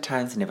couple of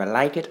times, and if I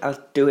like it,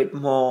 I'll do it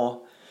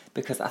more.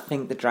 Because I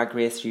think the Drag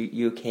Race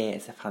UK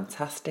is a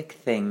fantastic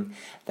thing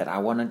that I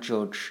want to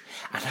judge.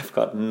 And I've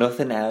got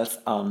nothing else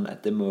on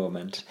at the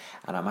moment.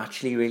 And I'm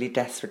actually really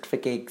desperate for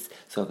gigs.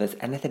 So if there's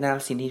anything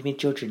else you need me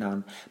judging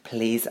on,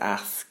 please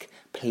ask.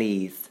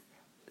 Please.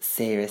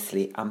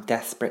 Seriously, I'm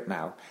desperate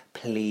now.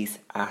 Please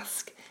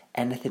ask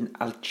anything.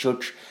 I'll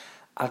judge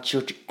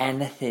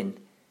anything.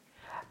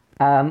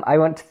 I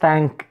want to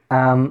thank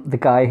the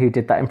guy who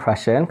did that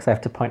impression, because I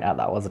have to point out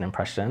that was an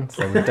impression,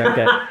 so we don't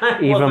get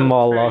even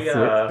more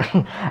lawsuits.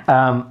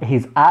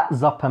 He's at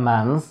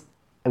Zoppermans,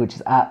 which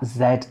is at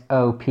Zoppermans.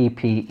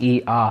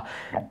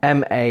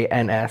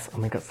 Oh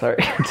my god, sorry.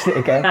 I did it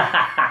again.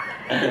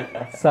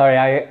 Sorry,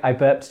 I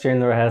burped during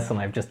the rehearsal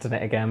and I've just done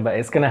it again, but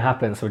it's going to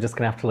happen, so we're just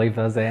going to have to leave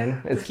those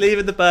in. Just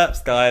leaving the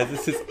burps, guys.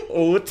 This is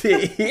all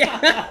tea.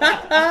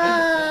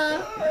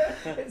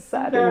 It's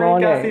Saturday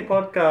morning. Gassy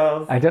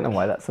podcast. I don't know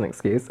why that's an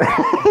excuse.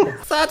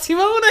 Saturday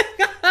morning.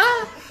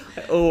 I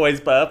always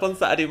burp on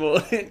Saturday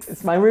mornings.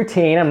 It's my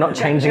routine. I'm not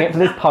changing it for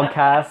this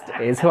podcast.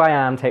 It is who I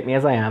am. Take me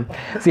as I am.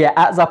 So yeah,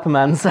 at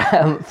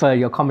Zoppermans for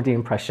your comedy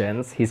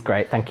impressions. He's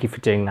great. Thank you for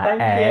doing that,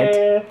 Ed.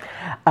 You.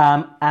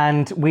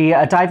 And we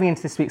are diving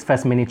into this week's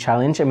first mini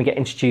challenge, and we get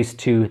introduced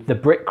to the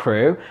Brit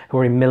crew, who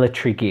are in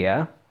military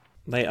gear.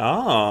 They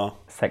are.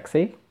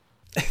 Sexy.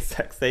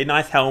 Sexy.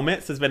 Nice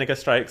helmets, as Vinegar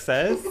Stroke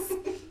says.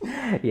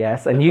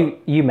 Yes, and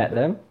you met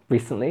them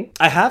recently.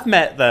 I have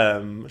met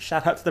them.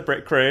 Shout out to the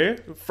Brit crew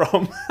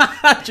from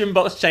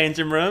Gymbox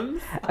Changing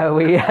Rooms. Are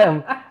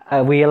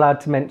we allowed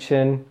to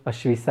mention, or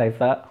should we save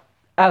that?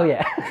 Oh,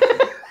 yeah.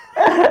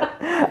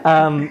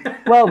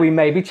 Well, we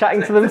may be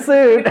chatting to them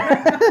soon.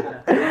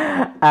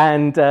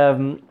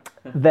 And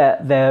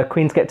the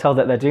queens get told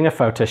that they're doing a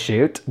photo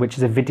shoot, which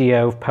is a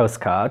video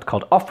postcard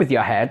called Off With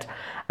Your Head,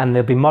 and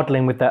they'll be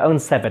modelling with their own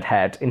severed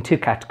head in 2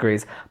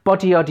 categories,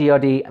 body, oddy,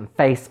 oddy, and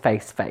face,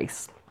 face,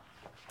 face.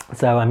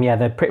 So, yeah,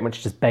 they're pretty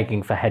much just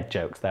begging for head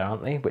jokes there,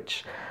 aren't they?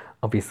 Which,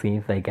 obviously,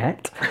 they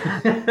get.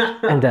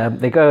 And do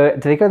they go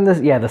in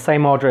the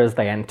same order as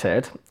they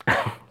entered?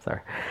 Sorry.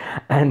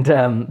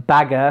 And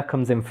Bagger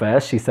comes in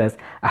first. She says,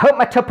 I hope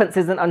my tuppence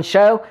isn't on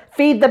show.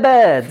 Feed the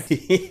birds.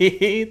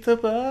 Feed the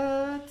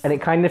birds. And it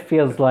kind of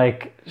feels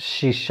like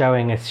she's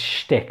showing a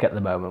shtick at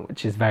the moment,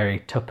 which is very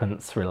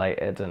tuppence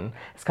related. And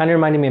it's kind of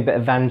reminding me a bit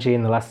of Vanjie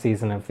in the last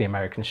season of The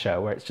American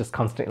Show, where it's just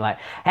constantly like,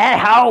 hey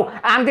ho,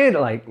 I'm doing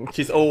like.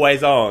 She's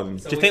always on.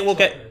 Do you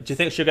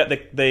think she'll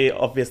get the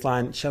obvious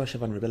line, show us your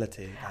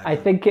vulnerability? I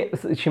think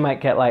she might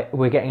get like,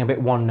 we're getting a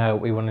bit one note.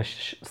 We want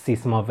to see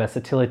some more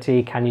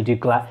versatility. Can you do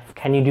glamour?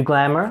 Can you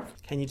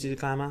do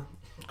glamour?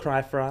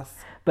 Cry for us.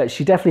 But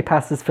she definitely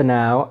passes for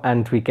now,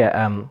 and we get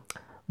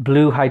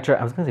blue hydro.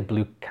 I was going to say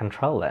blue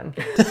Cantrell then.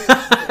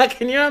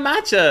 Can you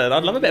imagine?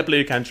 I'd love a bit of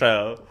blue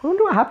Cantrell. I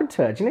wonder what happened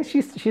to her. Do you know she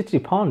used to do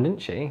porn,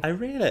 didn't she? Oh,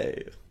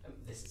 really?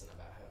 This isn't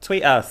about her.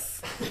 Tweet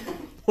us.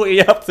 What are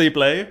you up to,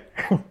 Blue?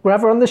 We'll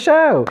have her on the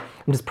show.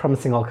 I'm just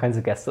promising all kinds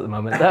of guests at the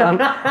moment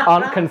that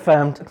aren't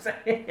confirmed.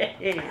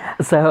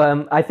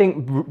 So I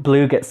think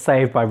Blue gets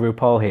saved by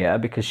RuPaul here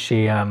because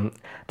she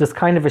does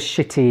kind of a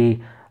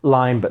shitty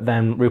line, but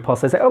then RuPaul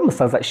says, it almost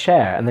sounds like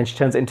Cher, and then she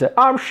turns it into,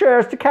 I'm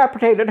Cher's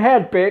decapitated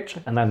head,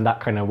 bitch. And then that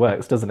kind of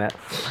works, doesn't it?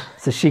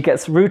 So she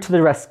gets Ru to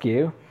the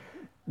rescue.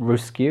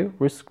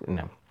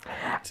 No.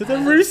 To the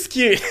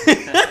rescue.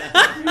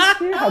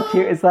 How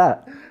cute is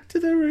that? To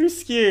the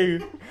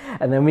rescue.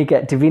 And then we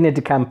get Davina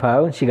De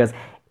Campo, and she goes,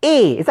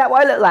 is that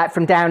what I look like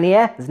from down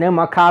here? There's no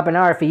more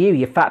carbonara for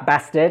you fat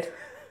bastard.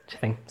 Which I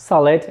think,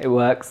 solid, it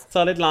works.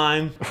 Solid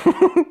line.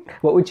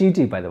 What would you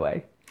do, by the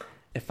way?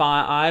 If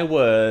I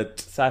would,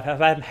 so if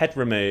I had head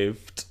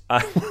removed,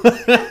 I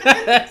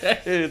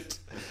would,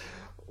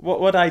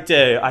 what would I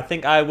do? I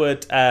think I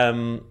would try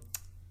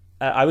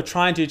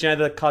and do, you know,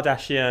 the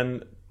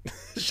Kardashian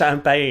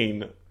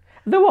champagne.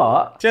 The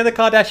what? Do you know the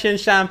Kardashian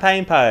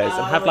champagne pose?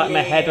 And have like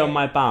my head on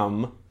my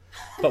bum.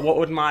 But what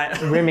would my...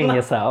 Rimming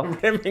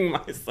yourself. Rimming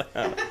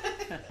myself.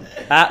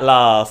 At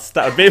last.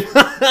 That would be...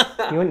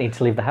 You wouldn't need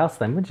to leave the house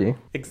then, would you?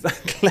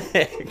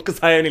 Exactly. Because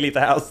I only leave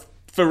the house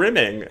for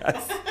rimming.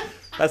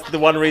 That's the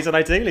one reason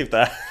I do leave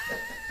the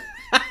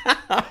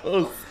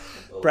house.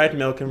 Bread,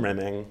 milk and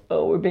rimming.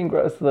 Oh, we're being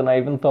grosser than I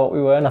even thought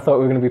we were, and I thought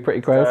we were going to be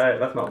pretty gross.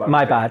 That's not bad.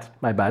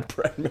 My bad.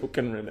 Bread, milk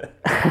and rimming.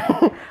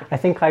 I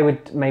think I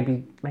would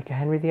maybe make a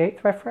Henry VIII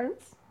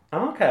reference.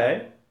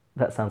 Okay.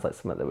 That sounds like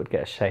something that would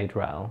get a shade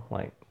rattle,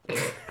 like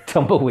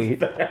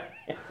tumbleweed.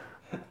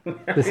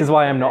 This is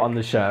why I'm not on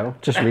the show.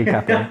 Just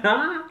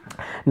recapping.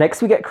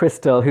 Next we get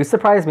Crystal, who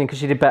surprised me because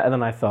she did better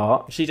than I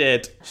thought. She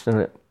did. She did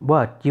it,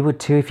 what? You would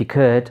too if you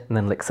could. And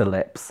then licks her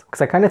lips.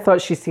 Because I kind of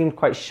thought she seemed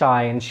quite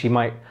shy and she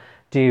might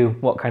do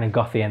what kind of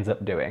Gothy ends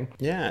up doing.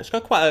 Yeah, she's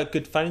got quite a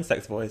good phone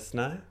sex voice,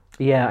 no?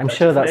 Yeah, I'm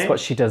sure that's what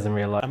she does in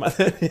real life. Am I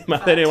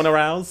the only one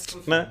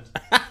aroused? No?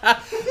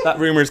 That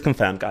rumour is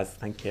confirmed, guys.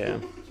 Thank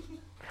you.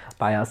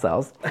 By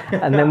ourselves.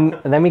 And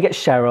then we get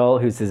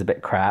Cheryl, who's a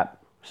bit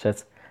crap. She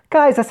says,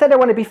 guys, I said I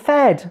want to be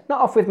fed,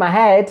 not off with my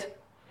head.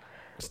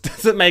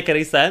 Doesn't make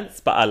any sense,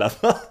 but I love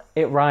her.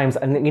 It rhymes.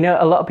 And, you know,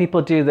 a lot of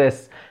people do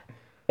this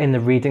in the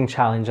reading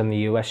challenge on the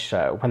US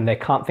show. When they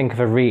can't think of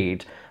a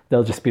read,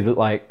 they'll just be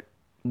like,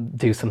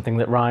 do something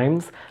that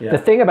rhymes. Yeah. The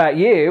thing about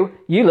you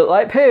look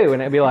like poo.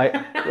 And it'll be like,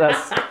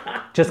 that's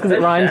just because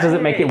it rhymes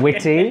doesn't make it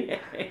witty.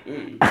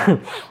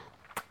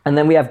 And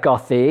then we have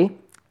Gothy.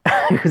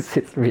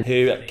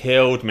 Who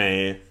killed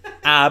me.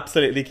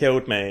 Absolutely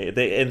killed me.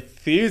 The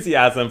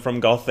enthusiasm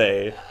from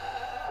Gothy.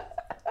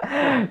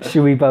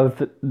 Should we both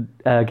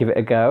give it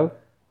a go?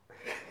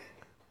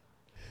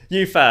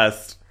 You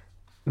first.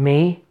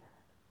 Me?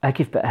 I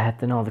give better head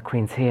than all the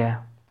queens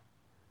here.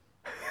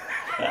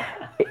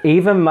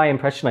 Even my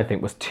impression, I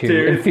think, was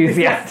too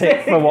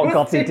enthusiastic for what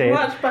Gothy did.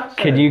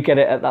 Can you get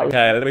it at that?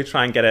 Okay, let me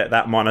try and get it at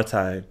that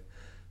monotone.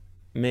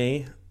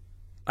 Me?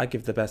 I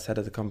give the best head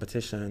of the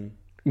competition.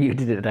 You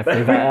did it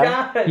definitely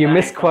better. You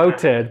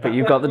misquoted, but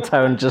you got the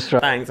tone just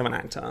right. Thanks, I'm an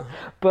actor.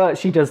 But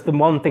she does the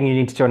one thing you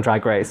need to do on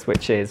Drag Race,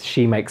 which is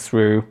she makes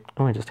Ru...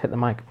 Oh, I just hit the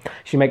mic.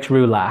 She makes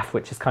Ru laugh,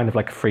 which is kind of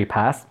like a free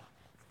pass.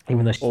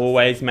 Even though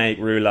always make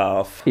Ru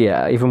laugh.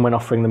 Yeah, even when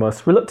offering the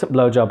most reluctant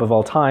blowjob of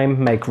all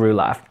time, make Ru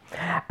laugh.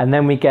 And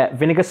then we get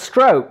Vinegar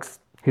Strokes,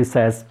 who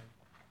says,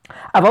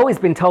 I've always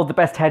been told the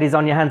best head is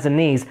on your hands and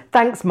knees.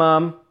 Thanks,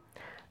 Mum.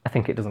 I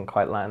think it doesn't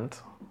quite land.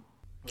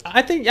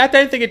 I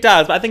don't think it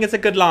does, but I think it's a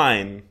good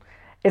line.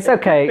 It's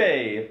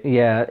okay.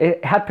 Yeah,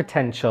 it had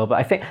potential, but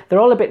I think they're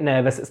all a bit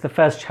nervous. It's the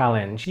first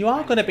challenge. You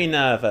are going to be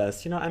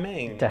nervous, you know what I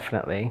mean?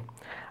 Definitely.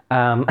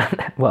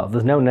 Well,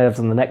 there's no nerves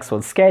on the next one.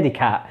 Scaredy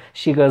Cat,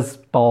 she goes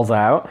balls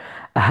out.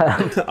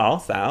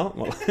 Arse out.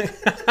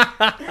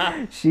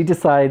 She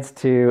decides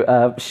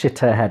to shit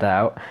her head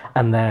out,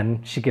 and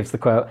then she gives the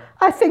quote,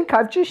 "I think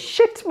I've just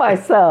shit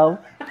myself,"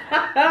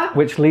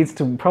 which leads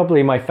to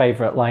probably my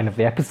favourite line of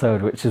the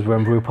episode, which is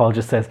when RuPaul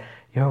just says,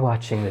 "You're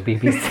watching the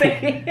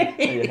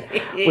BBC,"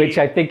 which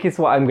I think is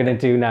what I'm going to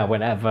do now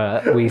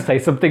whenever we say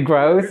something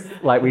gross,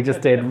 like we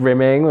just did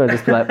rimming. We'll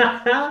just be like,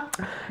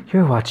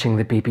 "You're watching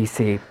the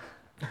BBC.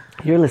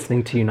 You're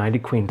listening to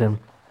United Queendom."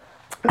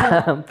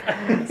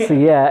 So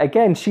yeah,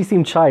 again, she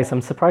seemed shy, so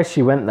I'm surprised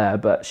she went there,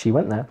 but she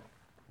went there.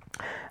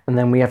 And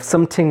then we have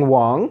Something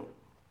Wong.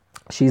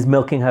 She's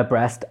milking her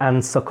breast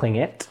and suckling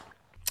it.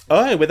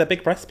 Oh, with a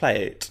big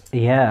breastplate.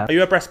 Yeah. Are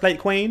you a breastplate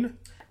queen?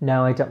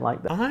 No, I don't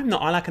like that. I'm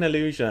not. I like an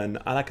illusion.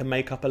 I like a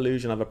makeup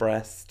illusion of a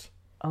breast.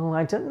 Oh,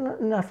 I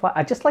don't know if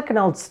I just like an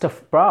old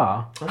stuffed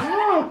bra.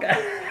 Oh,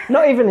 okay.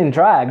 Not even in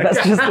drag.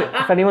 That's just,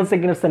 if anyone's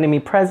thinking of sending me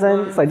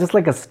presents, I just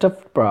like a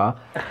stuffed bra.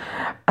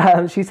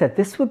 She said,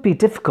 "This would be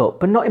difficult,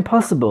 but not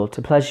impossible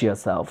to pleasure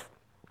yourself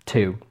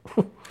too."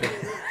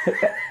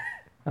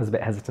 I was a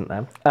bit hesitant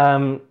there.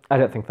 I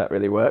don't think that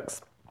really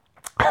works.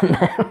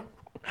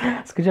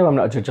 It's a good job I'm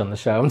not a judge on the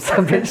show. I'm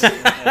savage.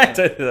 I don't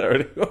think that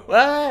really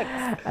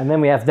works. And then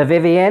we have the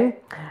Vivienne,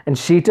 and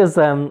she goes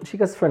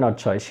for an odd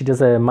choice. She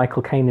does a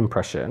Michael Caine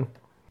impression.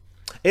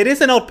 It is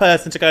an odd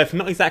person to go for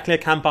not exactly a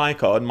camp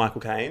icon,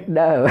 Michael Caine.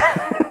 No.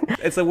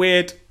 It's a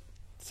weird...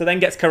 So then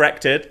gets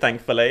corrected,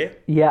 thankfully.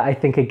 Yeah, I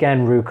think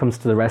again Rue comes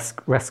to the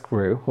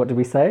rescue. What did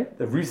we say?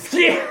 The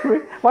rescue.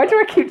 Why do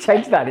I keep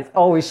changing that? It's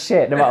always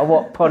shit, no matter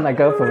what pun I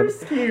go for.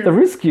 The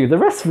rescue, the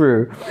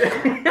rescue.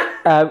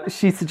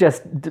 She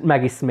suggests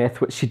Maggie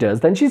Smith, which she does.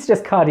 Then she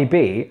suggests Cardi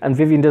B, and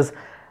Vivienne does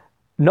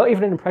not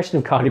even an impression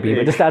of Cardi B,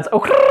 but just adds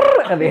 "oh"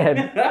 at the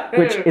end,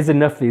 which is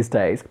enough these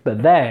days.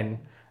 But then,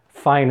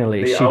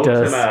 finally, she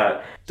does...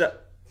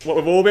 What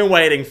we've all been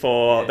waiting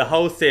for, the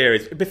whole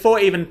series. Before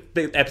even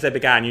the episode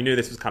began, you knew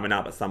this was coming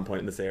up at some point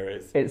in the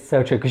series. It's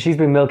so true, because she's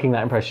been milking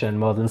that impression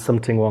more than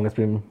Something Wong has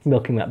been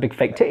milking that big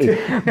fake titty.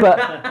 But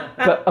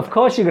of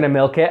course you're going to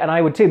milk it, and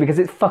I would too, because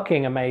it's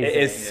fucking amazing.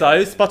 It is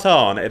so spot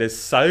on. It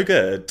is so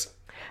good.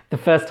 The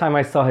first time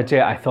I saw her do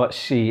it, I thought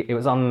it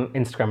was on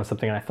Instagram or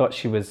something, and I thought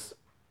she was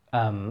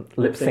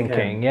lip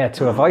syncing,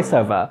 to a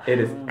voiceover. It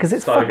is because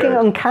it's so fucking good.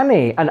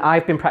 Uncanny, and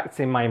I've been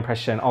practicing my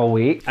impression all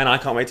week. And I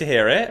can't wait to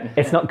hear it.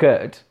 It's not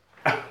good,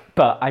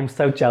 but I'm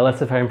so jealous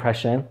of her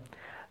impression.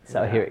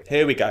 So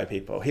Here we go,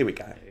 people. Here we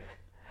go.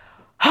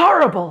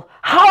 Horrible,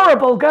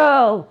 horrible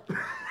girl.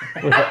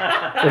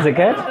 Was it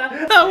good?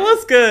 That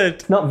was good.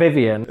 It's not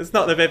Vivienne. It's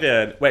not the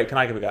Vivienne. Wait, can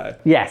I give it a go?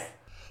 Yes.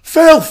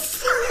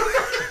 Filth!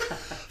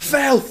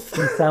 Filth!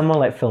 You sound more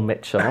like Phil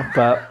Mitchell,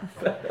 but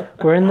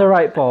we're in the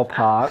right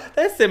ballpark.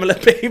 They're similar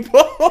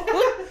people.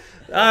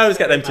 I always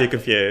get them too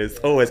confused.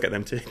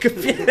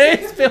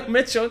 Phil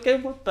Mitchell,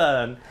 Kim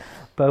Woodburn.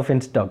 Both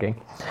into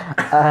dogging.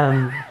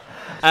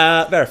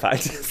 Verified.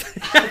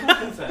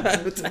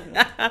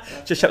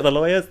 Just check with the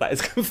lawyers. That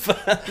is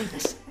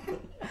confirmed.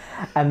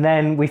 And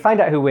then we find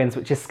out who wins,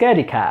 which is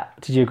Scaredy Cat.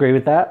 Did you agree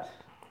with that?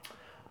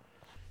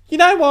 You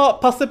know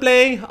what?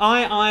 Possibly.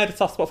 I had a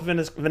soft spot for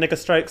Vinegar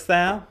Strokes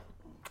there.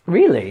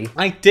 Really?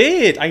 I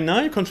did. I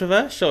know.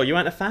 Controversial. You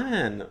weren't a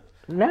fan.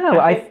 No,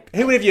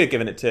 Who would have you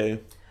given it to?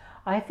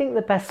 I think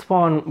the best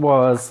one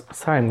was...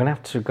 Sorry, I'm going to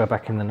have to go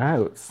back in the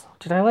notes.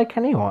 Did I like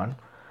anyone?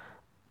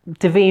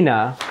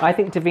 Davina. I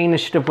think Davina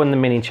should have won the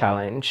mini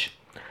challenge.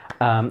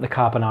 The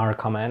carbonara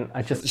comment.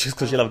 Just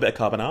because you love a bit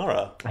of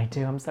carbonara. I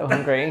do. I'm so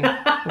hungry.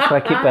 That's why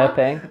I keep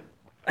burping.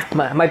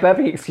 My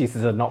burping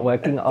excuses are not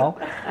working at all.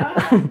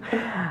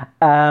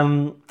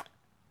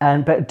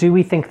 But do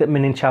we think that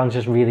mini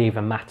challenges really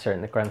even matter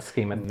in the grand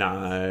scheme of...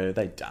 No,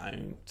 they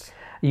don't.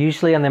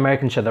 Usually on the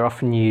American show, they're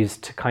often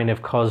used to kind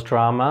of cause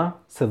drama.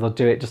 So they'll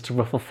do it just to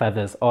ruffle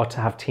feathers or to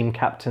have team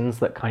captains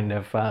that kind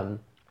of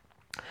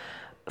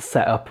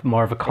set up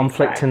more of a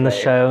conflict in the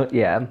show.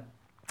 Yeah.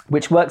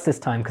 Which works this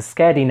time because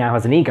Scaredy now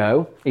has an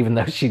ego, even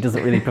though she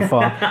doesn't really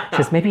perform. She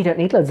says, maybe you don't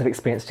need loads of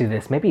experience to do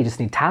this. Maybe you just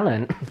need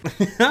talent.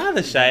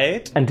 The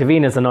shade. And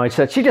Davina's annoyed. She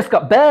said, she just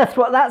got birthed.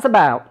 What that's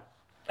about?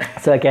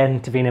 So again,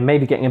 Davina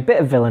maybe getting a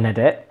bit of villain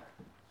edit.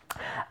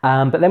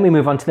 But then we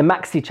move on to the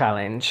Maxi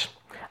Challenge.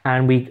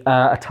 And we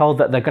are told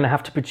that they're going to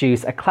have to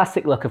produce a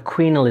classic look of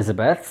Queen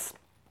Elizabeth's.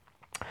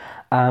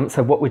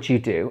 So what would you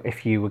do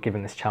if you were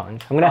given this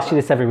challenge? I'm going to ask you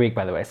this every week,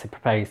 by the way, so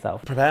prepare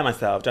yourself. Prepare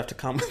myself. Do I have to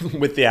come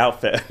with the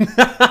outfit?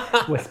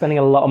 We're spending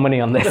a lot of money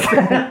on this.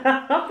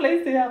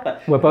 Please do the outfit.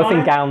 We're both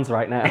in gowns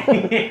right now.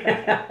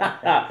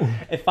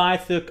 If I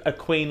took a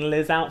Queen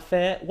Liz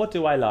outfit, what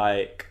do I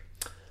like?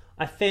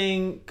 I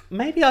think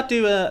maybe I'd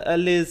do a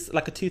Liz,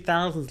 like a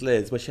 2000s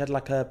Liz, where she had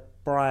like a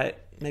bright,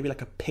 maybe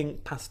like a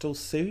pink pastel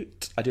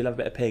suit. I do love a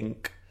bit of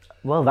pink.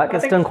 Well, that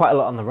gets done quite a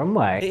lot on the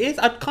runway. It is.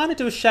 I'd kind of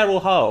do a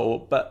Cheryl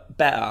Hole, but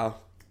better.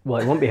 Well,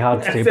 it won't be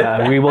hard to do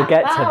better. We will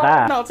get to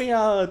that. Not be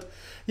hard.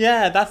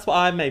 Yeah, that's what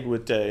I maybe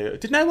would do.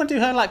 Did no one do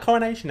her like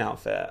coronation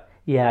outfit?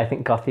 Yeah, I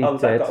think Gothi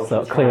did.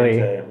 So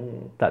clearly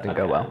that didn't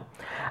go well.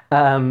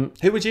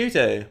 Who would you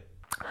do?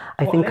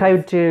 I think I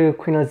would do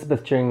Queen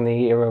Elizabeth during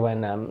the era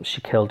when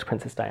she killed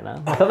Princess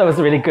Diana. I thought that was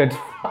a really good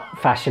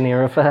fashion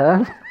era for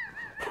her.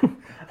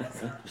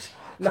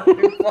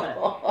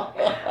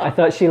 I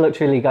thought she looked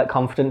really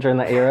confident during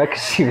that era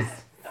because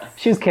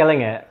she was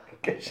killing it,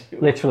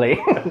 literally.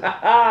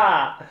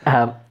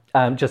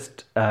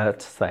 Just to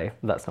say,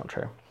 that's not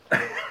true.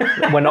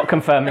 We're not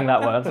confirming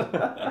that word.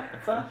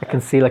 I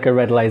can see like a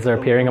red laser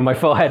appearing on my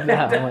forehead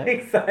now. Like,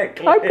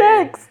 Exactly. I'm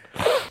next.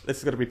 This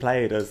is going to be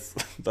played as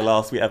the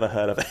last we ever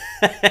heard of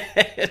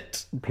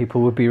it.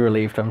 People would be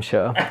relieved, I'm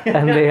sure.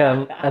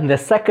 And the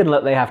second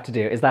look they have to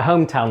do is their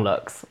hometown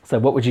looks. So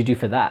what would you do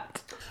for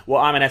that?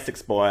 Well, I'm an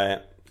Essex boy.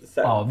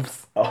 So,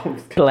 Ovs.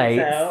 Blades.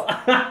 Blades.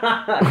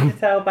 Can you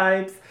tell,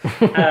 babes?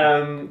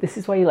 This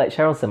is why you like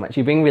Cheryl so much.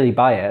 You're being really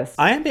biased.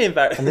 I am being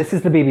very... And this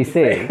is the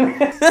BBC.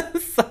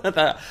 So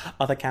that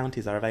other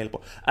counties are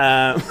available.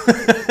 I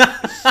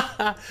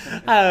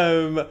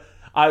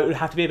would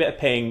have to be a bit of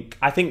pink.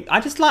 I thought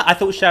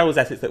Cheryl's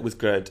Essex look was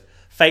good.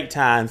 Fake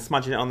tan,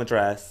 smudging it on the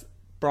dress.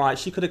 Bright.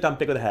 She could have done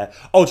big with the hair.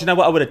 Oh, do you know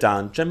what I would have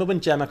done? Do you remember when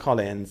Gemma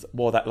Collins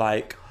wore that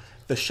like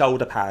the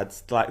shoulder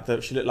pads,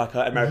 she looked like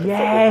an American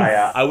football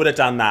player? I would have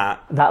done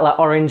that. That like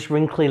orange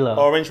wrinkly look.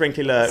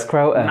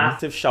 Scrotum.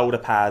 Massive shoulder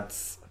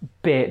pads.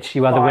 Bitch,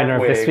 you are the winner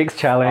of this week's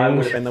challenge. I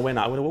would have been the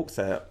winner. I would have walked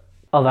it.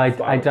 Although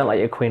I don't like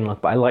your queen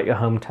look, but I like your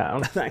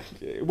hometown. Thank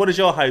you. What is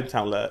your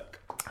hometown look?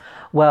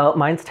 Well,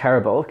 mine's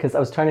terrible because I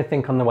was trying to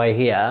think on the way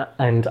here,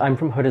 and I'm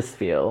from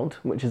Huddersfield,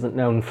 which isn't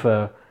known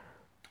for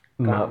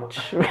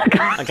much.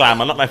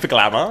 Glamour, not known for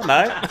glamour,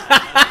 no.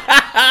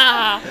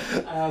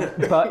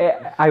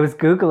 But I was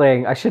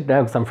Googling, I should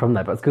know because I'm from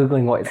there, but I was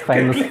Googling what it's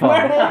famous for.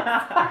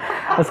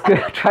 I was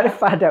trying to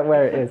find out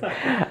where it is.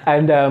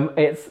 And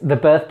it's the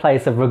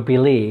birthplace of rugby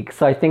league.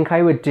 So I think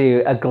I would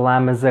do a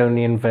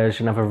Glamazonian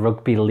version of a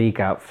rugby league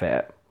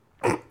outfit.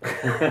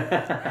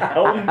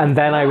 And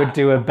then I would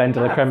do a Ben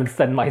de la Creme and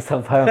send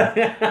myself home.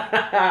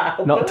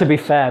 Not to be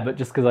fair, but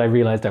just because I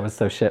realised I was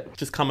so shit.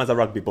 Just come as a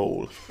rugby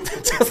ball.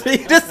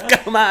 just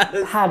come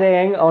as...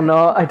 Padding or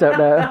not, I don't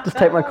know. Just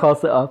take my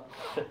corset off.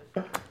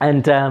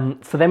 And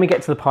so then we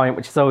get to the point,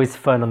 which is always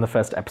fun on the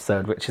first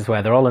episode, which is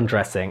where they're all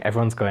undressing.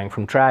 Everyone's going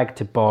from drag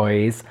to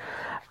boys.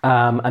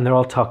 And they're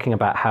all talking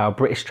about how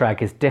British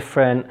drag is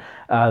different.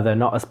 They're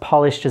not as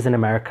polished as in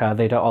America.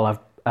 They don't all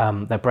have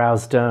their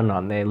brows done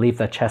on. They leave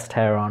their chest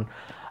hair on.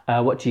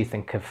 What do you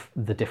think of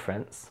the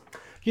difference?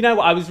 You know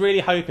what? I was really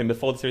hoping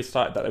before the series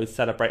started that they would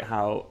celebrate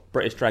how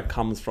British drag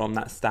comes from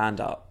that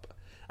stand-up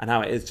and how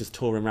it is just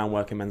touring around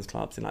working men's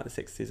clubs in like the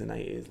 60s and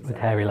 80s. With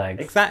hairy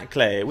legs.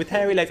 Exactly, with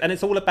hairy legs. And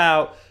it's all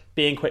about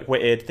being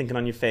quick-witted, thinking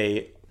on your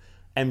feet,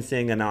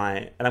 emceeing a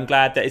night. And I'm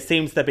glad that it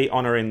seems to be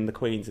honouring the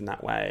queens in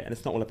that way. And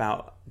it's not all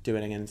about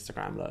doing an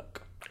Instagram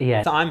look.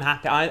 Yeah. So I'm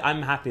happy.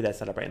 I'm happy they're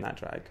celebrating that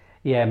drag.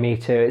 Yeah, me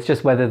too. It's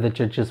just whether the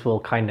judges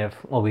will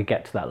we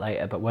get to that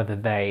later, but whether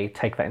they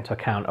take that into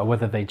account or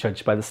whether they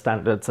judge by the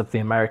standards of the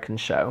American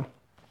show.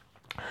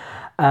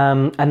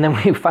 And then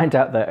we find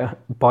out that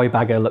Boy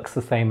Bagger looks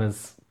the same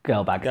as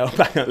Girl Bagger. Girl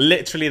Bagger,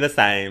 literally the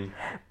same.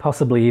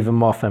 Possibly even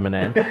more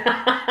feminine.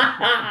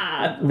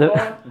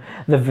 The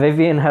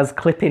Vivian has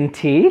clip-in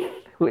teeth,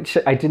 which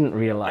I didn't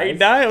realise. I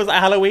know, it was like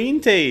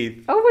Halloween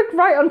teeth. Oh, we're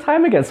right on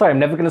time again. Sorry, I'm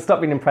never going to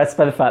stop being impressed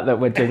by the fact that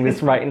we're doing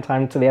this right in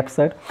time to the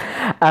episode.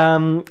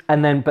 But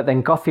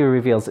then Gothia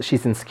reveals that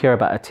she's insecure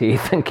about her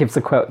teeth and gives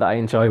a quote that I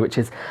enjoy, which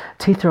is,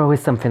 "Teeth are always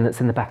something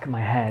that's in the back of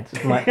my head."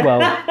 I'm like,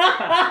 well,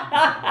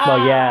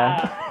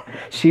 yeah.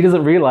 She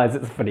doesn't realise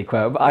it's a funny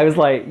quote, but I was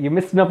like, you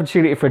missed an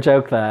opportunity for a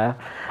joke there.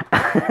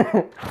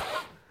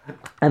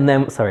 And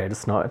then, sorry, I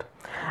just snorted.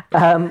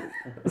 All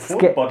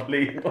the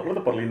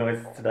bodily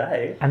noises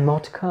today. And more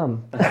to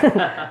come.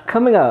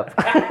 Coming up.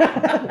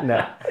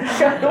 No.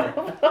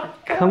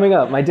 Coming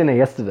up, my dinner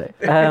yesterday.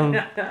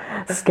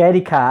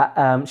 Scaredy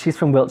Cat, she's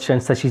from Wiltshire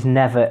and says she's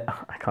never,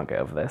 I can't get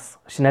over this,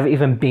 she's never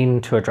even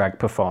been to a drag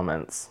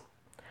performance.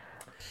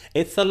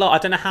 It's a lot. I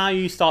don't know how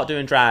you start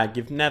doing drag.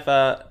 You've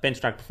never been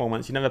to drag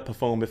performance. You've never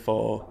performed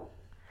before.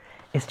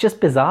 It's just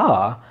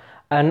bizarre.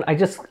 And I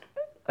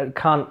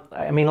can't,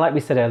 I mean, like we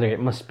said earlier, it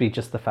must be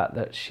just the fact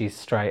that she's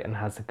straight and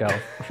has a girl.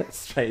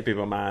 Straight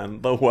people,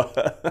 man. The worst.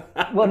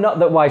 Well, not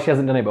that why she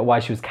hasn't done it, but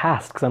why she was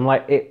cast. Because I'm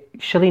like,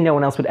 surely no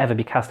one else would ever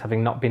be cast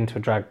having not been to a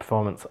drag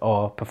performance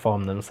or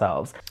performed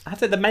themselves. I have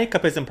to say, the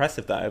makeup is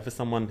impressive, though, for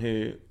someone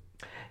who...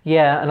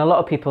 Yeah, and a lot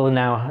of people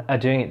now are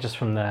doing it just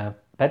from their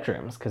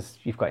bedrooms because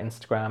you've got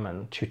Instagram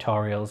and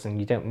tutorials and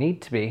you don't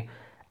need to be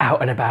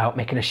out and about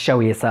making a show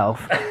of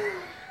yourself.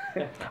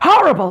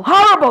 Horrible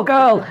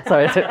girl!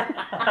 Sorry,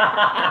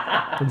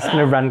 I'm just going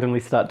to randomly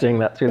start doing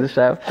that through the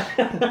show.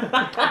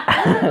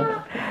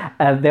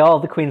 All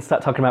the queens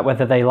start talking about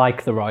whether they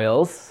like the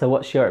royals. So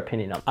what's your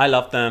opinion on? I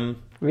love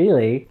them.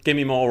 Really? Give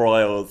me more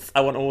royals. I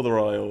want all the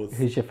royals.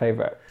 Who's your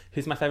favourite?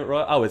 Who's my favourite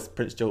royal? Oh, it's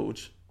Prince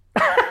George.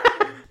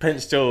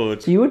 Prince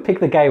George. You would pick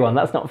the gay one.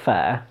 That's not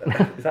fair.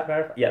 Is that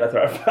verified? Yeah, that's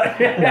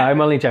verified. No,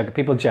 I'm only joking.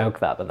 People joke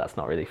that, but that's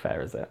not really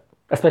fair, is it?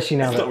 Especially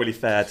now it's that... not really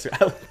fair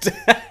to...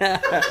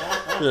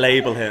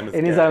 Label him as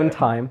in his gay. own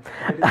time.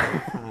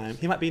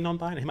 He might be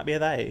non-binary. He might be a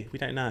they. We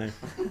don't know.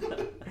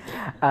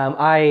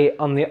 I,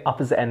 on the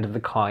opposite end of the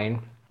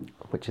coin,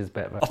 which is a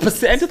bit of a...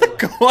 Opposite end of the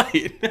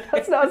coin.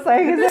 That's not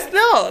saying, is it? It's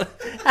not.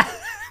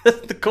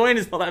 The coin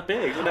is not that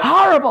big. You know?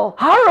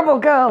 Horrible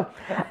girl.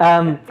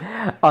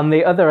 On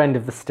the other end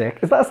of the stick,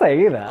 is that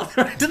saying either?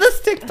 To the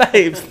stick,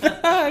 babes.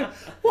 No.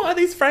 What are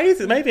these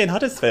phrases? Maybe in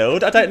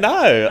Huddersfield. I don't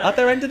know.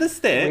 Other end of the We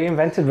stick.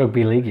 invented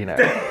rugby league, you know.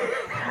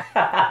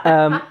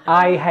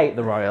 I hate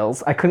the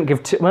Royals. I couldn't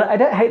give two... Well, I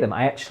don't hate them.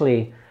 I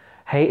actually...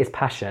 Hate is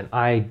passion.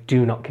 I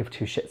do not give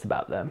two shits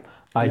about them.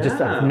 I just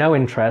have no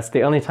interest.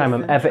 The only time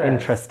I'm ever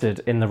interested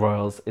in the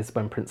Royals is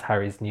when Prince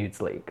Harry's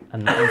nudes leak.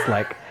 And that was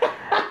like...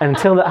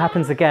 Until that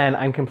happens again,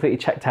 I'm completely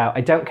checked out.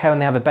 I don't care when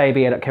they have a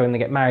baby. I don't care when they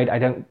get married. I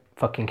don't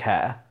fucking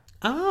care.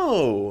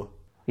 Oh.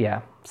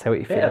 Yeah, say what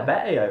you Bit feel. of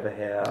Betty over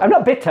here. I'm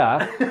not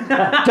bitter.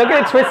 Don't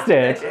get it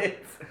twisted.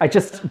 I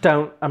just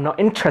don't... I'm not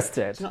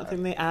interested. Do you not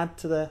think they add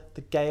to the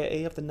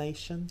gaiety of the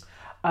nation?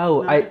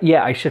 Oh,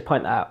 I should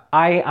point that out.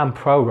 I am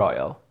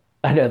pro-royal.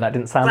 I know that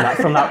didn't sound like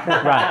from that...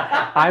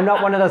 Right. I'm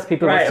not one of those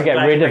people who wants to get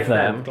rid of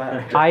them.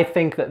 I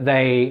think that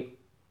they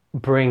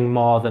bring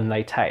more than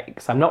they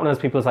take. So I'm not one of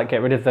those people who's like,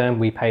 get rid of them,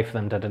 we pay for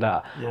them,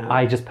 da-da-da. Yeah.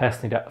 I just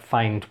personally don't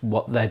find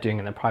what they're doing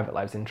in their private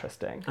lives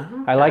interesting.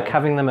 I like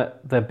having them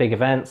at the big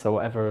events or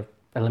whatever,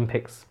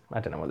 Olympics. I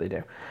don't know what they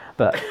do.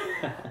 But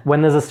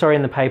when there's a story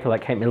in the paper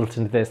like Kate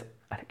Middleton did this,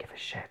 I don't give a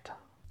shit.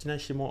 Do you know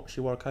she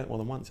wore a coat more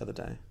than once the other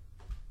day?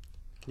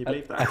 Can you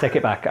believe that? I take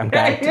it back. I'm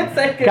gagged.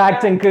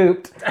 Gagged and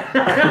gooped.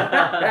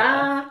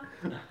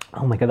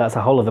 Oh my God, that's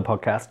a whole other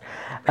podcast.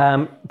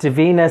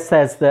 Davina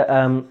says that...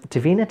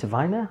 Davina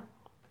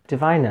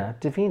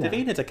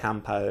Davina De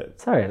Campo.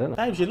 Sorry, I don't know.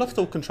 Babes, you lost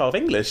all control of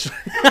English.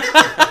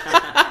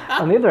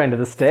 On the other end of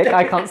the stick,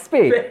 I can't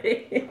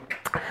speak.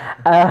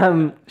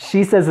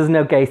 She says there's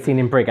no gay scene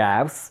in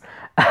Brighouse.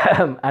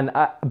 And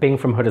being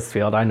from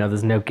Huddersfield, I know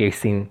there's no gay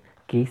scene.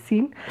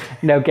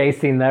 No gay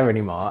scene there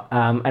anymore.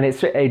 And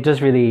it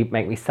does really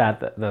make me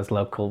sad that those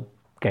local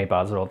gay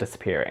bars are all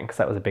disappearing, because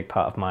that was a big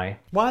part of my...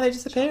 Why are they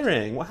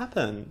disappearing? What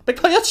happened? Big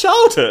part of your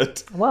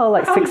childhood. Well,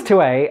 like 6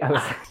 to 8, I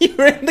was... You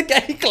were in the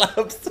gay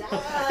clubs.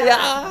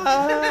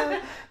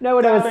 Yeah. No,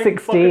 when I was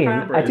 16,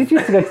 I did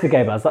used to go to the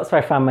gay bars. That's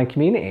where I found my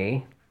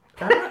community.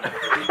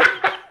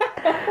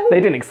 They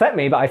didn't accept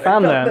me, but I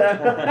found them.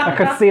 I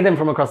could see them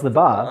from across the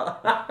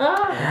bar.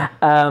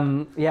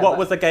 Yeah. What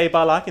was a gay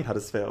bar like in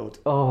Huddersfield?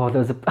 Oh, there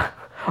was a...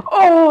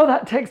 Oh,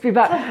 that takes me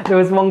back. There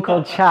was one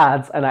called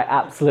Chad's, and I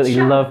absolutely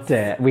loved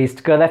it. We used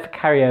to go there for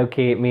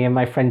karaoke, me and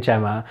my friend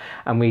Gemma,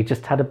 and we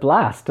just had a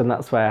blast. And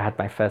that's where I had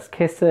my first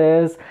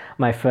kisses,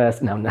 my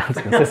first... No, I was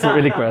going to say something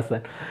really gross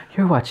then.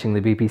 You're watching the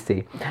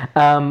BBC.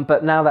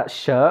 But now that's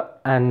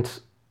shut, and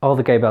all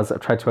the gay bars that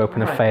I've tried to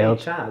open have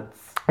failed.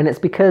 And it's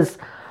because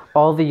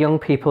all the young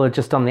people are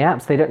just on the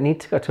apps. They don't need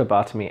to go to a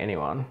bar to meet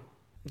anyone.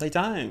 They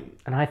don't.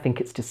 And I think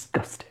it's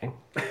disgusting.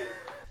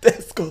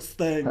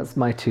 Disgusting. That's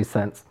my 2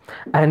 cents.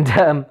 And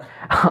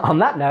on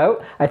that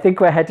note, I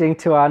think we're heading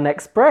to our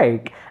next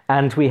break.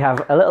 And we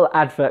have a little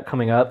advert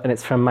coming up, and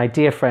it's from my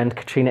dear friend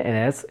Katrina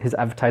Innes, who's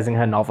advertising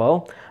her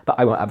novel. But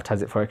I won't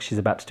advertise it for her because she's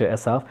about to do it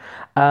herself.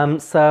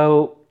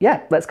 So,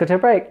 yeah, let's go to a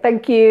break.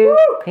 Thank you.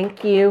 Woo!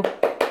 Thank you.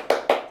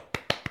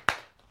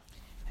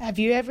 Have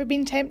you ever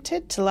been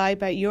tempted to lie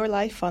about your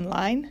life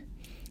online?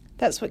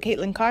 That's what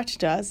Caitlin Carter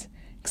does,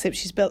 except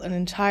she's built an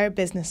entire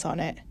business on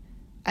it.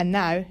 And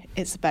now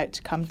it's about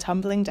to come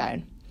tumbling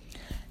down.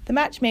 The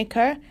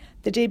Matchmaker,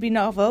 the debut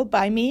novel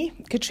by me,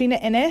 Katrina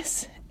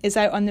Innes, is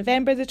out on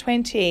November the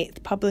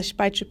 28th, published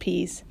by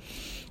Trapeze.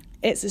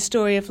 It's a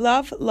story of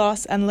love,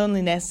 loss and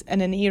loneliness in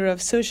an era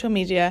of social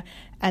media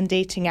and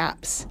dating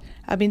apps.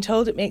 I've been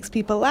told it makes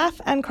people laugh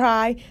and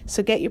cry,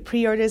 so get your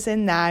pre-orders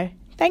in now.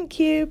 Thank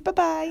you.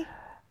 Bye-bye.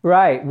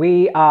 Right,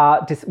 we've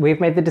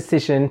made the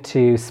decision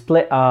to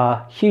split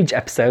our huge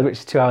episode, which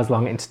is 2 hours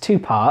long, into 2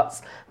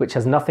 parts, which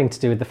has nothing to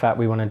do with the fact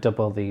we want to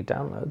double the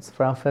downloads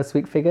for our first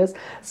week figures.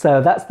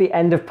 So that's the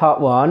end of part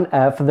 1.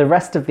 For the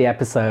rest of the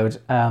episode,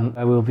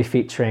 we'll be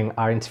featuring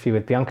our interview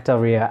with Bianca Del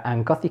Rio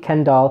and Gothy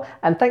Kendall.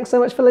 And thanks so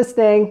much for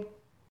listening.